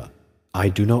women with her. I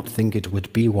do not think it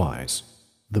would be wise.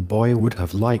 The boy would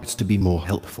have liked to be more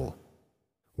helpful.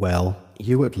 Well,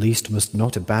 you at least must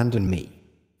not abandon me.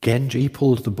 Genji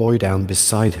pulled the boy down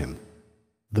beside him.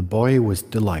 The boy was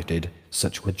delighted,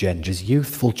 such were Genji's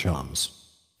youthful charms.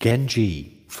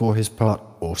 Genji, for his part,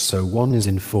 or so one is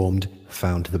informed,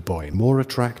 found the boy more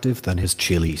attractive than his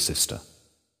chilly sister.